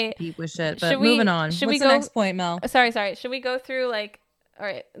 We Okay, get deep with shit. But moving on. What's the next point, Mel? Sorry. Should we go through like? All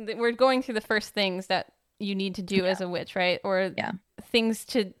right, we're going through the first things that you need to do as a witch, right? Or things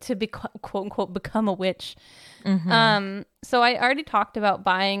to be quote unquote become a witch. Mm-hmm. So I already talked about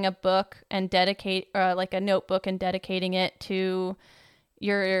buying a book and dedicate like a notebook and dedicating it to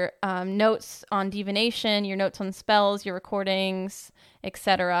your notes on divination, your notes on spells, your recordings,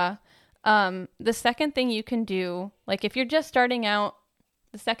 etc. The second thing you can do, like if you're just starting out,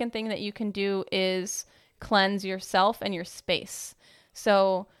 the second thing that you can do is cleanse yourself and your space.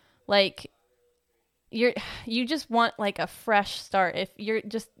 So like you just want like a fresh start. If you're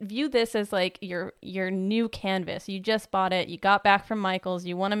just view this as like your new canvas, you just bought it, you got back from Michael's,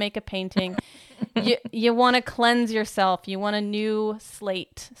 you want to make a painting, you want to cleanse yourself, you want a new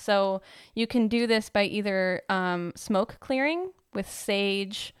slate. So you can do this by either smoke clearing with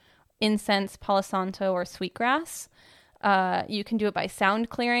sage, incense, Palo Santo, or sweetgrass. You can do it by sound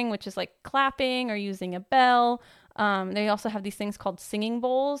clearing, which is like clapping or using a bell. They also have these things called singing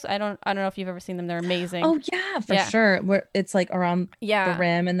bowls. I don't know if you've ever seen them. They're amazing. Oh yeah, for sure. Where it's like around the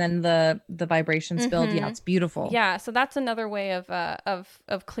rim and then the vibrations build. Yeah, it's beautiful. Yeah, so that's another way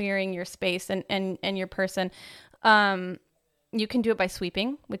of clearing your space and your person. You can do it by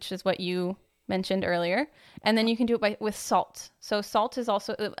sweeping, which is what you mentioned earlier, and then you can do it with salt. So salt is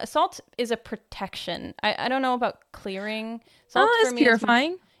a protection. I don't know about clearing. Salt is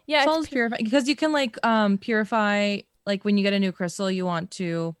purifying. Yeah, salt is purifying because you can like purify, like when you get a new crystal, you want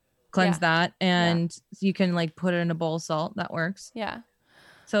to cleanse that, and you can like put it in a bowl of salt. That works. Yeah.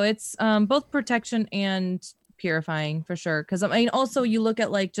 So it's both protection and purifying for sure. Because I mean, also you look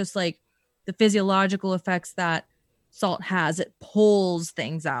at like just like the physiological effects that salt has. It pulls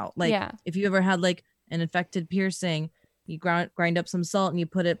things out. Like if you ever had like an infected piercing, you grind up some salt and you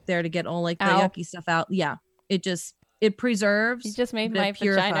put it there to get all like the yucky stuff out. Yeah, it preserves. You just made my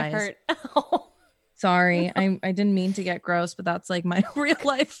vagina hurt. Sorry, I didn't mean to get gross, but that's like my real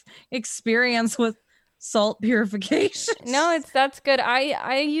life experience with salt purification. No, that's good.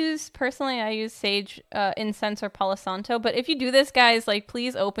 I use sage, incense, or Palo Santo. But if you do this, guys, like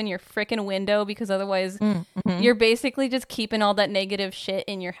please open your freaking window, because otherwise you're basically just keeping all that negative shit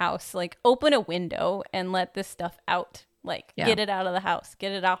in your house. Like open a window and let this stuff out. Like get it out of the house,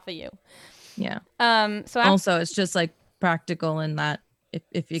 get it off of you. Yeah. So also it's just like practical in that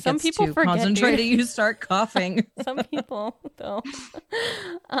if it gets too forget, concentrated, you start coughing. Some people though.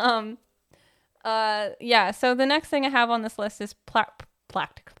 So the next thing I have on this list is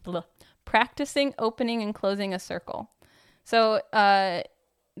practicing opening and closing a circle. So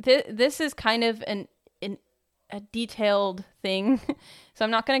this is kind of a detailed thing. So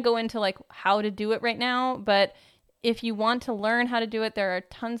I'm not going to go into like how to do it right now, but if you want to learn how to do it, there are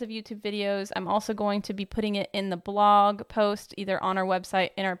tons of YouTube videos. I'm also going to be putting it in the blog post, either on our website,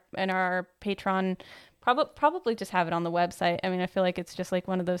 in our Patreon. Probably just have it on the website. I mean, I feel like it's just like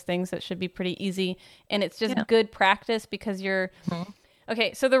one of those things that should be pretty easy, and it's just good practice because you're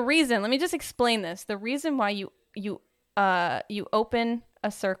okay. So let me just explain this. The reason why you open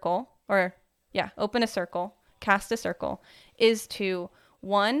a circle cast a circle, is to,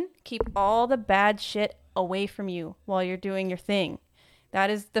 one, keep all the bad shit away from you while you're doing your thing. That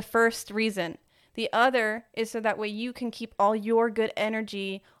is the first reason. The other is so that way you can keep all your good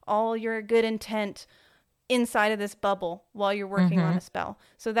energy, all your good intent inside of this bubble while you're working on a spell.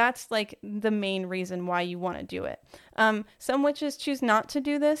 So that's like the main reason why you want to do it. Some witches choose not to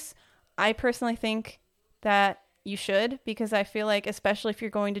do this. I personally think that you should, because I feel like, especially if you're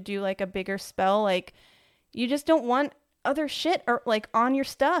going to do like a bigger spell, like you just don't want other shit or like on your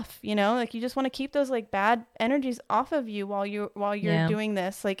stuff, you know, like you just want to keep those like bad energies off of you while you're doing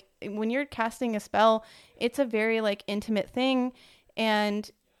this. Like when you're casting a spell, it's a very like intimate thing. And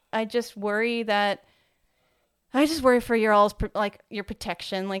I just worry for your all's like your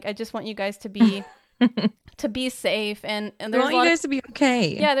protection. Like I just want you guys to be to be safe, and there's want you guys to be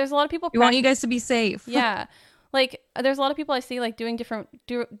okay. Yeah, there's a lot of people. We want you guys to be safe. Yeah, like there's a lot of people I see like doing different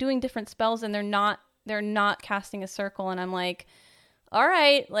spells, and they're not casting a circle, and I'm like, all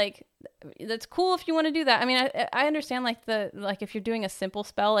right, like that's cool if you want to do that. I mean, I understand like if you're doing a simple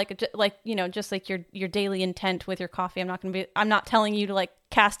spell, like you know, just like your daily intent with your coffee. I'm not telling you to like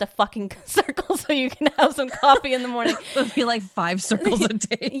cast a fucking circle so you can have some coffee in the morning. It'll be like 5 circles a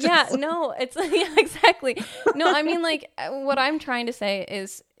day. Yeah, no, it's yeah, exactly. No, I mean like what I'm trying to say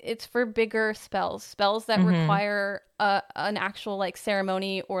is it's for bigger spells that require an actual like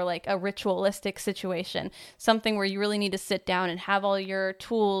ceremony or like a ritualistic situation, something where you really need to sit down and have all your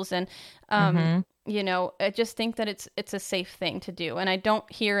tools and you know, I just think that it's a safe thing to do, and I don't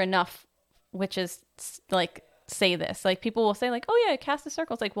hear enough witches like say this. Like people will say like, oh yeah, cast a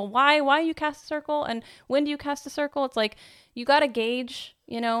circle. It's like, well, why you cast a circle and when do you cast a circle? It's like you got to gauge,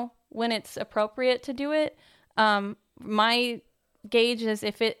 you know, when it's appropriate to do it. My gauge is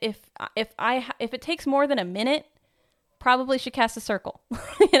if it takes more than a minute, probably should cast a circle.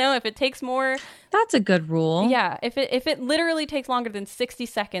 You know, if it takes more, that's a good rule. Yeah, if it literally takes longer than 60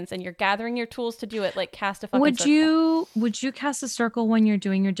 seconds and you're gathering your tools to do it, like cast a fucking circle. Would you cast a circle when you're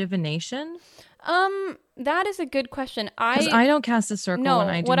doing your divination? That is a good question. Because I don't cast a circle when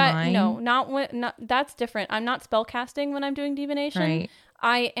I do mine. Not that's different. I'm not spell casting when I'm doing divination. Right.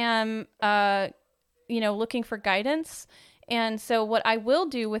 I am looking for guidance. And so what I will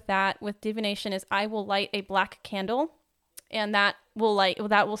do with divination is I will light a black candle, and that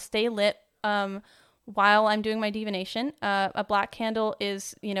will stay lit while I'm doing my divination. A black candle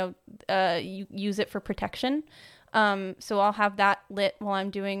is, you use it for protection. So I'll have that lit while I'm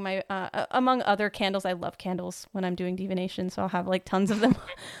doing my, among other candles. I love candles when I'm doing divination, so I'll have like tons of them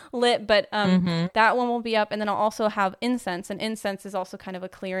lit, but that one will be up. And then I'll also have incense, and incense is also kind of a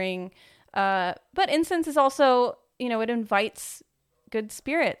clearing, but incense is also, it invites good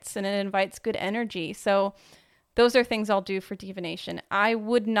spirits and it invites good energy. So those are things I'll do for divination. I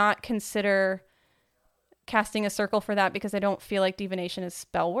would not consider casting a circle for that because I don't feel like divination is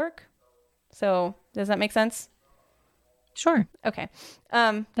spell work. So does that make sense? Sure. Okay.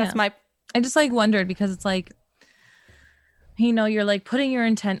 That's my... I just like wondered because it's like, you're like putting your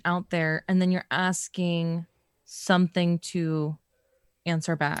intent out there and then you're asking something to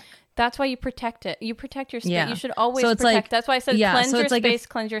answer back. That's why you protect it. You protect your space. Yeah. You should always protect. Like, that's why I said cleanse your like space,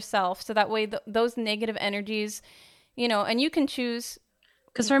 cleanse yourself. So that way those negative energies, and you can choose.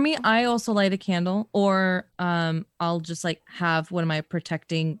 Because for me, I also light a candle, or I'll just like have one of my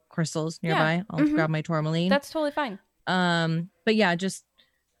protecting crystals nearby. Yeah. I'll grab my tourmaline. That's totally fine. But I'm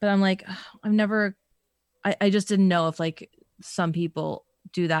like, I just didn't know if like some people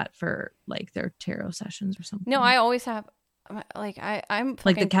do that for like their tarot sessions or something. No, I always have. Like I'm fucking...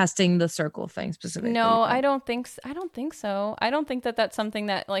 like the casting the circle thing specifically. No, I don't think so. I don't think that that's something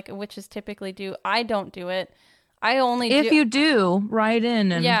that like witches typically do. I don't do it. I only if you do, write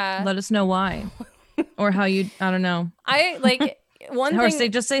in and let us know why or how you. I don't know. I like one or thing.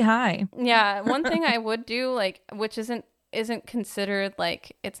 Just say hi. Yeah, one thing I would do, like, which isn't considered,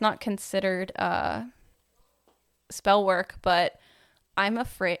 like, it's not considered spell work, but I'm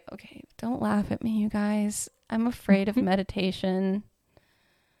afraid. Okay, don't laugh at me, you guys. I'm afraid of meditation.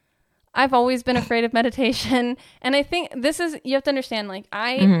 I've always been afraid of meditation. And I think you have to understand, like,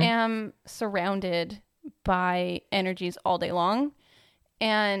 I am surrounded by energies all day long.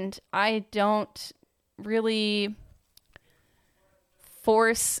 And I don't really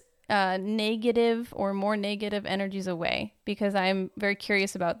force negative or more negative energies away because I'm very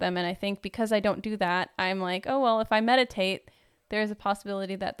curious about them. And I think because I don't do that, I'm like, oh, well, if I meditate, there's a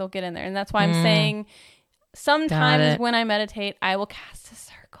possibility that they'll get in there. And that's why I'm saying... sometimes when I meditate, I will cast a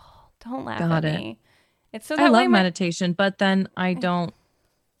circle. Don't laugh at me. It's so that I love meditation, but then I don't,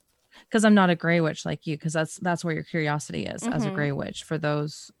 because I'm not a gray witch like you, because that's where your curiosity is as a gray witch for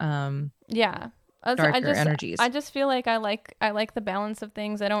those darker energies. I just feel like I like the balance of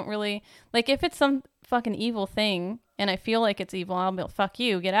things. I don't really like if it's some fucking evil thing and I feel like it's evil, I'll be like, fuck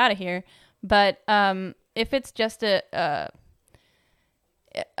you, get out of here. But if it's just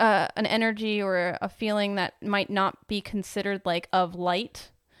an energy or a feeling that might not be considered like of light,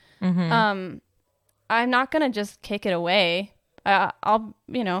 I'm not gonna just kick it away. I'll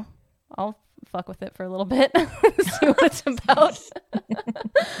fuck with it for a little bit, see what it's about.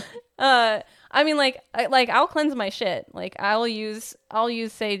 I mean, like, I'll cleanse my shit. Like, I'll use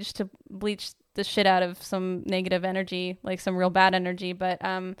sage to bleach the shit out of some negative energy, like some real bad energy. But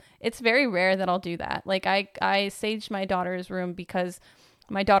it's very rare that I'll do that. Like, I sage my daughter's room because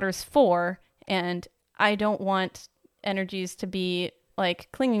my daughter's 4, and I don't want energies to be like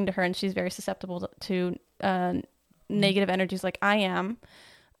clinging to her, and she's very susceptible to negative energies like I am.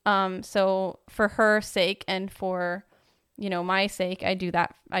 So for her sake and for, my sake, I do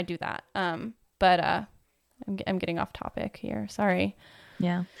that. But I'm getting off topic here. Sorry.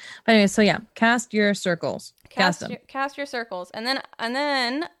 Yeah. But anyway, so yeah, cast your circles. Cast your circles. And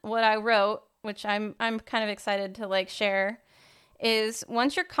then what I wrote, which I'm kind of excited to like share, is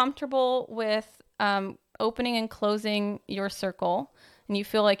once you're comfortable with opening and closing your circle, and you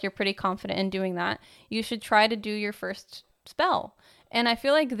feel like you're pretty confident in doing that, you should try to do your first spell. And I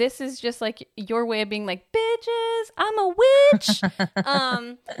feel like this is just like your way of being like, bitches, I'm a witch.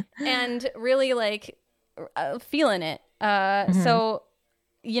 And really like feeling it. So,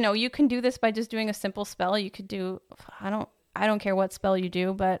 you can do this by just doing a simple spell. You could do, I don't care what spell you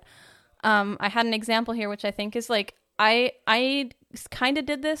do, but I had an example here, which I think is like, I kind of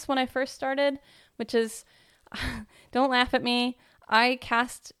did this when I first started, which is, don't laugh at me. I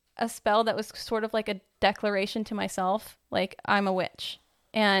cast a spell that was sort of like a declaration to myself, like I'm a witch.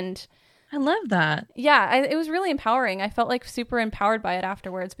 And I love that. Yeah, it was really empowering. I felt like super empowered by it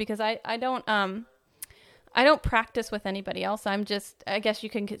afterwards, because I don't practice with anybody else. I'm just, I guess you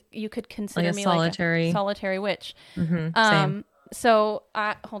could consider like me like a solitary witch. Same. So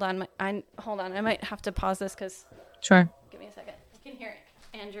hold on, I might have to pause this because. Sure. Give me a second. You can hear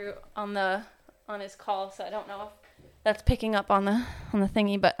Andrew on his call, so I don't know if that's picking up on the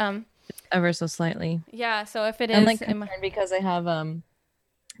thingy, but ever so slightly. Yeah. So if it is, I'm like concerned because I have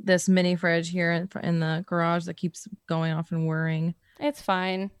this mini fridge here in the garage that keeps going off and whirring. It's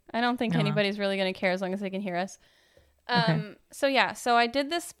fine. I don't think anybody's really going to care as long as they can hear us. Okay. So I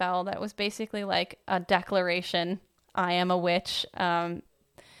did this spell that was basically like a declaration. I am a witch.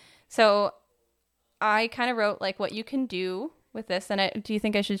 So I kind of wrote like what you can do with this. And do you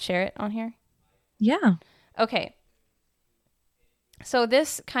think I should share it on here? Yeah. Okay. So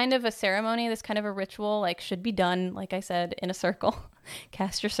this kind of a ceremony, this kind of a ritual, like should be done, like I said, in a circle.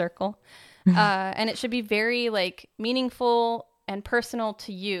 Cast your circle. And it should be very like meaningful and personal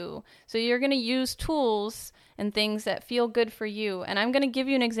to you. So you're going to use tools and things that feel good for you. And I'm going to give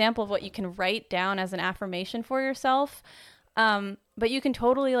you an example of what you can write down as an affirmation for yourself. But you can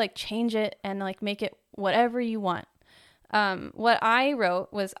totally like change it and like make it whatever you want. What I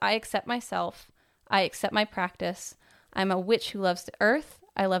wrote was, I accept myself. I accept my practice. I'm a witch who loves the earth.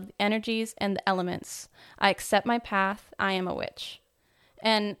 I love the energies and the elements. I accept my path. I am a witch.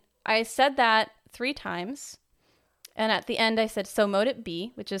 And I said that 3 times. And at the end, I said, so mote it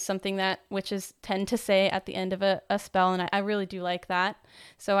be, which is something that witches tend to say at the end of a spell. And I really do like that.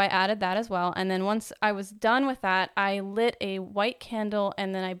 So I added that as well. And then once I was done with that, I lit a white candle,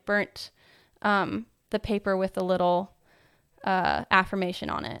 and then I burnt the paper with a little affirmation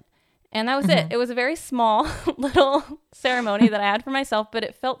on it. And that was it. It was a very small little ceremony that I had for myself, but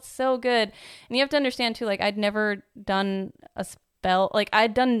it felt so good. And you have to understand too, like I'd never done a spell. Like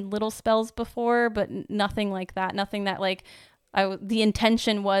I'd done little spells before, but nothing like that. Nothing that like the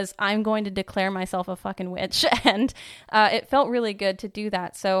intention was I'm going to declare myself a fucking witch. And it felt really good to do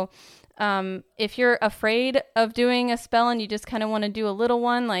that. So if you're afraid of doing a spell and you just kind of want to do a little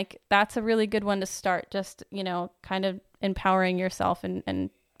one, like that's a really good one to start. Just, kind of empowering yourself and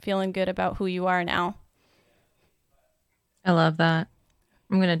feeling good about who you are now. I love that.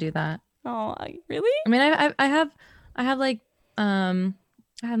 I'm gonna do that. Oh, really? I mean, I have like I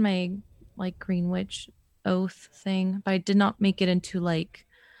had my like Green Witch oath thing, but I did not make it into like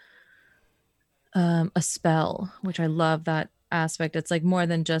a spell, which I love that aspect. It's like more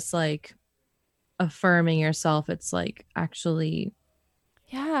than just like affirming yourself. It's like actually.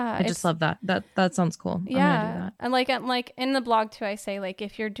 Yeah, I just love that. That sounds cool. Yeah, I'm gonna do that. And like in the blog too, I say like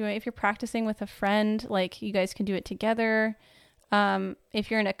if you're practicing with a friend, like you guys can do it together.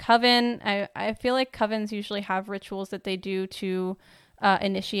 If you're in a coven, I feel like covens usually have rituals that they do to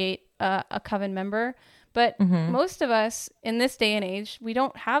initiate a coven member. But most of us in this day and age, we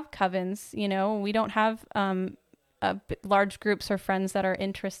don't have covens. We don't have large groups or friends that are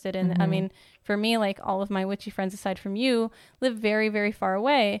interested in. I mean, for me, like all of my witchy friends aside from you live very, very far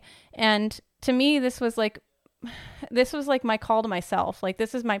away. And to me, this was like my call to myself. Like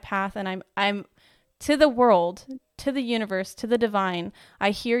this is my path, and I'm to the world, to the universe, to the divine. I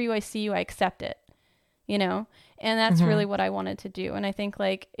hear you, I see you, I accept it, and that's really what I wanted to do. And I think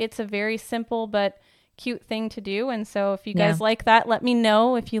like it's a very simple but cute thing to do. And so if you guys like that, let me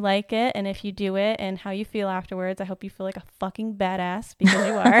know if you like it and if you do it and how you feel afterwards. I hope you feel like a fucking badass, because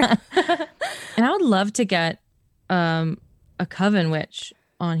you are. And I would love to get a coven witch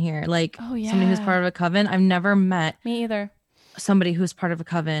on here, like somebody who's part of a coven. I've never met me either. Somebody who's part of a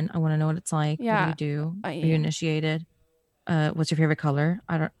coven. I want to know what it's like. Yeah. What do you do? Are you initiated? What's your favorite color?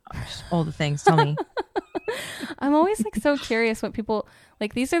 I don't, all the things. Tell me. I'm always like so curious what people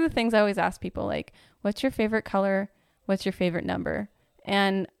like. These are the things I always ask people, like, what's your favorite color? What's your favorite number?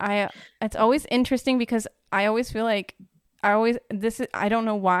 And it's always interesting because I always feel like I don't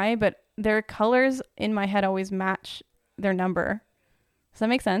know why, but their colors in my head always match their number. Does that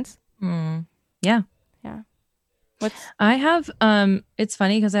make sense? Yeah. Yeah. I have, it's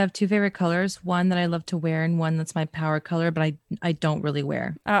funny because I have two favorite colors, one that I love to wear and one that's my power color, but I don't really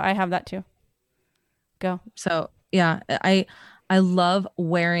wear. I have that too. Go. So yeah, I love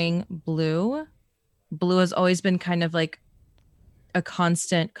wearing blue. Blue has always been kind of like a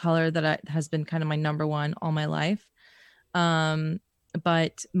constant color that has been kind of my number one all my life.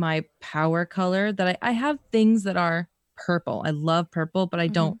 But my power color that I have things that are purple. I love purple, but I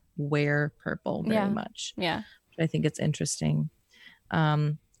don't wear purple very much. Yeah. I think it's interesting.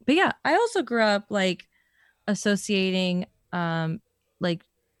 But yeah, I also grew up like associating like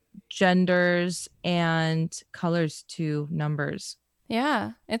genders and colors to numbers.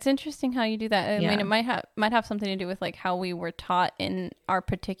 Yeah, it's interesting how you do that. I mean, it might have something to do with like how we were taught in our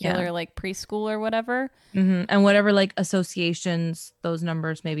particular like preschool or whatever, and whatever like associations those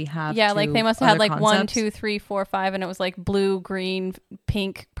numbers maybe have. Yeah, like they must have had like concepts. 1, 2, 3, 4, 5, and it was like blue, green,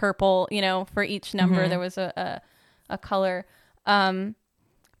 pink, purple. You know, for each number there was a color.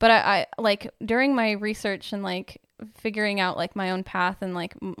 But I like during my research and like figuring out like my own path and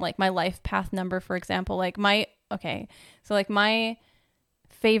like my life path number, for example, like my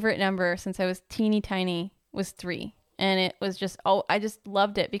favorite number since I was teeny tiny was 3. And it was just, I just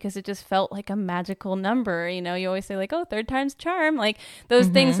loved it because it just felt like a magical number. You know, you always say like, oh, third time's charm, like those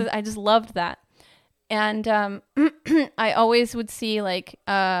things. I just loved that. And I always would see like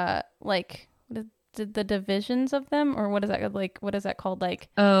the divisions of them, or what is that like? What is that called? Like,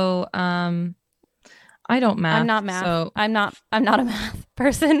 I don't math. I'm not math. So. I'm not a math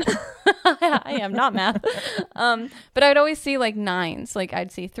person. I am not math. But I'd always see like 9s. Like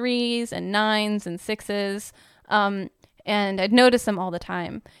I'd see 3s and 9s and 6s. And I'd notice them all the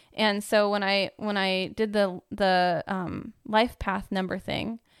time. And so when I did the life path number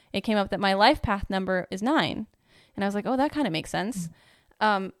thing, it came up that my life path number is 9. And I was like, oh, that kind of makes sense.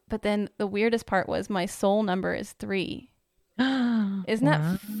 But then the weirdest part was my soul number is 3. Isn't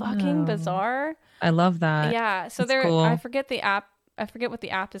that fucking bizarre? I love that. Yeah. So that's cool. I forget the app. I forget what the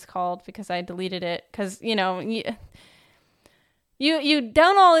app is called because I deleted it. Because you download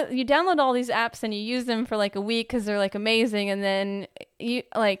all these apps and you use them for like a week because they're like amazing, and then you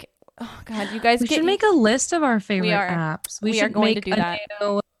like, oh god, you guys should make a list of our favorite apps. We should make a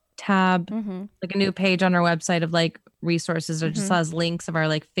new tab, like a new page on our website of like resources that just has links of our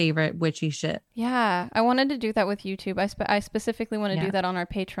like favorite witchy shit. Yeah, I wanted to do that with YouTube. I specifically want to do that on our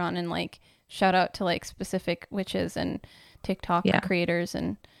Patreon and like shout out to like specific witches and TikTok creators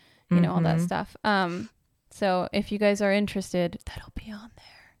and you know all that stuff. So if you guys are interested, that'll be on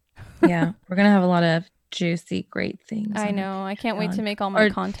there. Yeah, we're gonna have a lot of juicy, great things. I know. I can't wait to make all my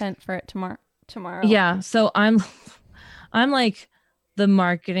content for it tomorrow. Yeah. So I'm like the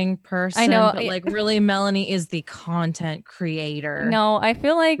marketing person. I know, but like really, Melanie is the content creator. No, I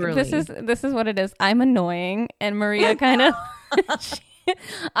feel like this is what it is. I'm annoying, and Maria kind of.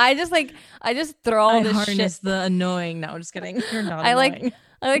 I just throw all this harness shit. The annoying. No, I'm just kidding. You're not. Annoying.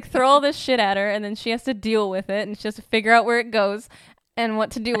 I throw all this shit at her, and then she has to deal with it, and she has to figure out where it goes and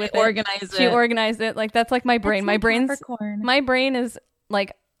what to do with it. She organized it. Like that's like my brain. My brain is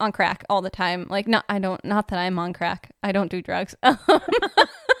like on crack all the time. Like not that I'm on crack. I don't do drugs. But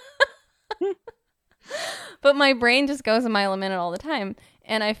my brain just goes a mile a minute all the time,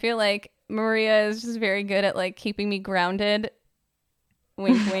 and I feel like Maria is just very good at like keeping me grounded.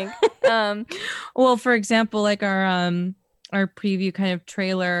 Wink, wink. Well, for example, like our preview kind of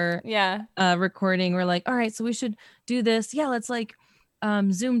trailer recording, we're like, all right, so we should do this. Yeah, let's like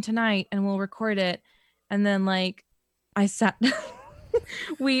Zoom tonight and we'll record it. And then like I sat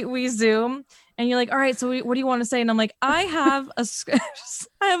we Zoom and you're like, all right, so what do you want to say? And I'm like, I have a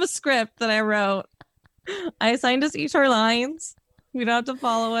script that I wrote. I assigned us each our lines. We don't have to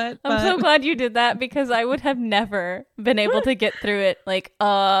follow it. I'm so glad you did that because I would have never been able to get through it. Like,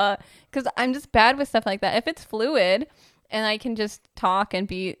 because I'm just bad with stuff like that. If it's fluid and I can just talk and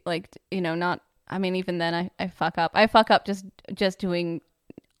be like, you know, not, I mean, even then I fuck up. I fuck up just doing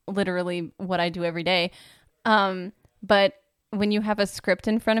literally what I do every day. But when you have a script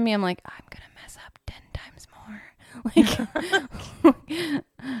in front of me, I'm like, I'm going to mess up 10 times more. Like,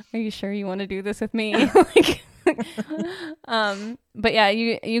 are you sure you want to do this with me? Like, but yeah,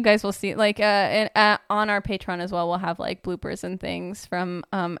 you guys will see, like, on our Patreon as well, we'll have like bloopers and things from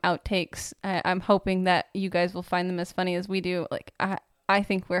outtakes. I'm hoping that you guys will find them as funny as we do. Like, I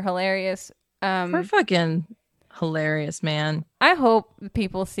think we're hilarious. We're fucking hilarious, man. I hope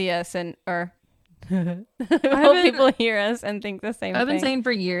people see us or I hope people hear us and think the same thing. I've been saying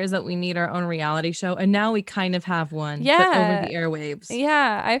for years that we need our own reality show, and now we kind of have one. Yeah, but over the airwaves.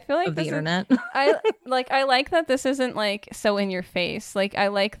 Yeah, I feel like of the internet. I like that this isn't like so in your face. Like, I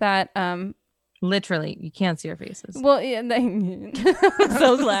like that. Literally, you can't see our faces. Well, yeah, I'm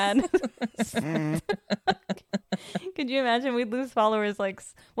so glad. Could you imagine we'd lose followers? Like,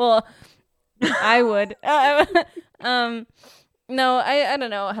 well, I would. No, I don't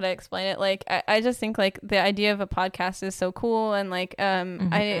know how to explain it. Like, I just think like the idea of a podcast is so cool, and like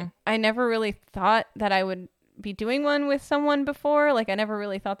I never really thought that I would be doing one with someone before. Like, I never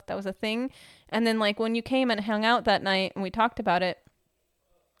really thought that was a thing. And then like when you came and hung out that night and we talked about it,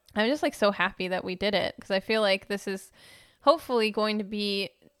 I'm just like so happy that we did it, because I feel like this is hopefully going to be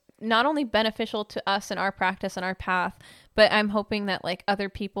not only beneficial to us and our practice and our path, but I'm hoping that like other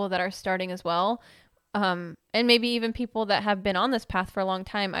people that are starting as well, and maybe even people that have been on this path for a long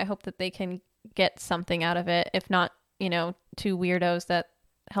time, I hope that they can get something out of it. If not, two weirdos that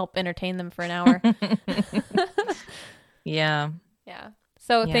help entertain them for an hour. Yeah.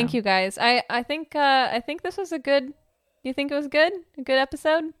 So thank you guys. I think this was you think it was good? A good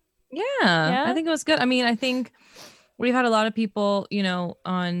episode? Yeah, I think it was good. I mean, I think we've had a lot of people,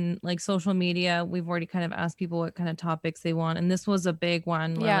 on like social media. We've already kind of asked people what kind of topics they want, and this was a big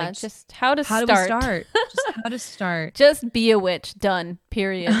one. Yeah, like, just how to start. Do we start? Just how to start. Just be a witch. Done.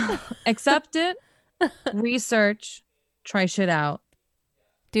 Period. Accept it. Research. Try shit out.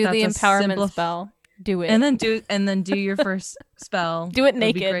 Do the empowerment spell. Do it. And then do your first spell. Do it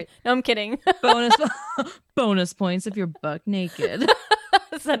naked. No, I'm kidding. Bonus points if you're buck naked.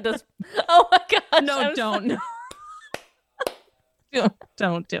 Send us. Oh my god. No, don't.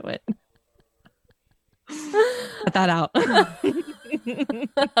 Don't do it. Cut that out.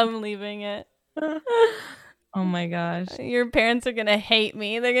 I'm leaving it. Oh my gosh. Your parents are gonna hate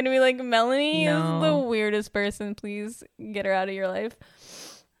me. They're gonna be like, Melanie is the weirdest person. Please get her out of your life.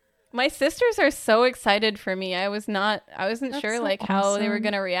 My sisters are so excited for me. I wasn't sure so like awesome. how they were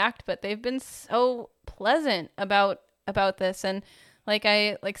gonna react, but they've been so pleasant about this. And like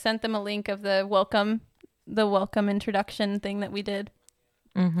I sent them a link of the welcome introduction thing that we did.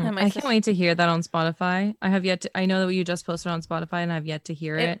 Mm-hmm. I can't wait to hear that on Spotify. I know that you just posted on Spotify, and I've yet to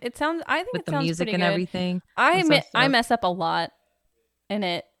hear it. It sounds. I think with it the sounds music pretty and good. everything. I mess up a lot in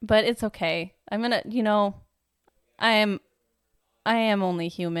it, but it's okay. I'm gonna. I am only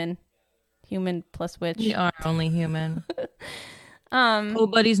human. Human plus witch. We are only human.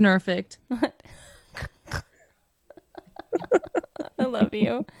 Nobody's nerfed. I love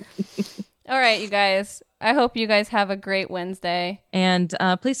you. All right, you guys. I hope you guys have a great Wednesday. And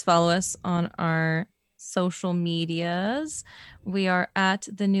please follow us on our social medias. We are at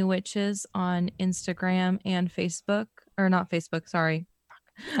The New Witches on Instagram and Facebook. Or not Facebook, sorry.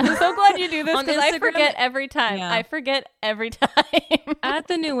 I'm so glad you do this, because I forget every time. Yeah. I forget every time. At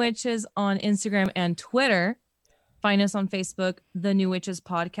The New Witches on Instagram and Twitter. Find us on Facebook, The New Witches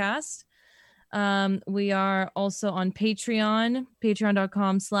Podcast. We are also on Patreon,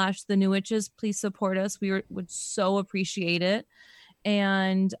 patreon.com/The New Witches. Please support us. We would so appreciate it.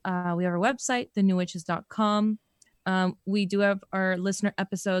 And we have our website, thenewwitches.com. We do have our listener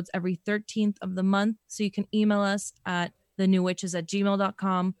episodes every 13th of the month. So you can email us at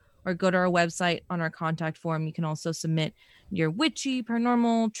thenewwitches@gmail.com or go to our website on our contact form. You can also submit your witchy,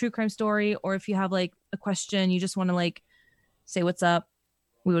 paranormal, true crime story, or if you have like a question, you just want to like say what's up.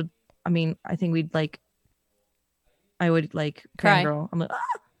 I think I would like cry. Fangirl. I'm like,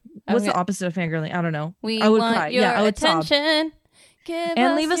 what's the opposite of fangirling? I don't know. I would cry. Yeah, I would attention.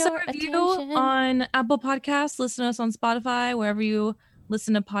 And leave us a review on Apple Podcasts. Listen to us on Spotify, wherever you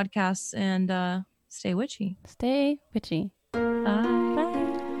listen to podcasts, and stay witchy. Stay witchy. Bye.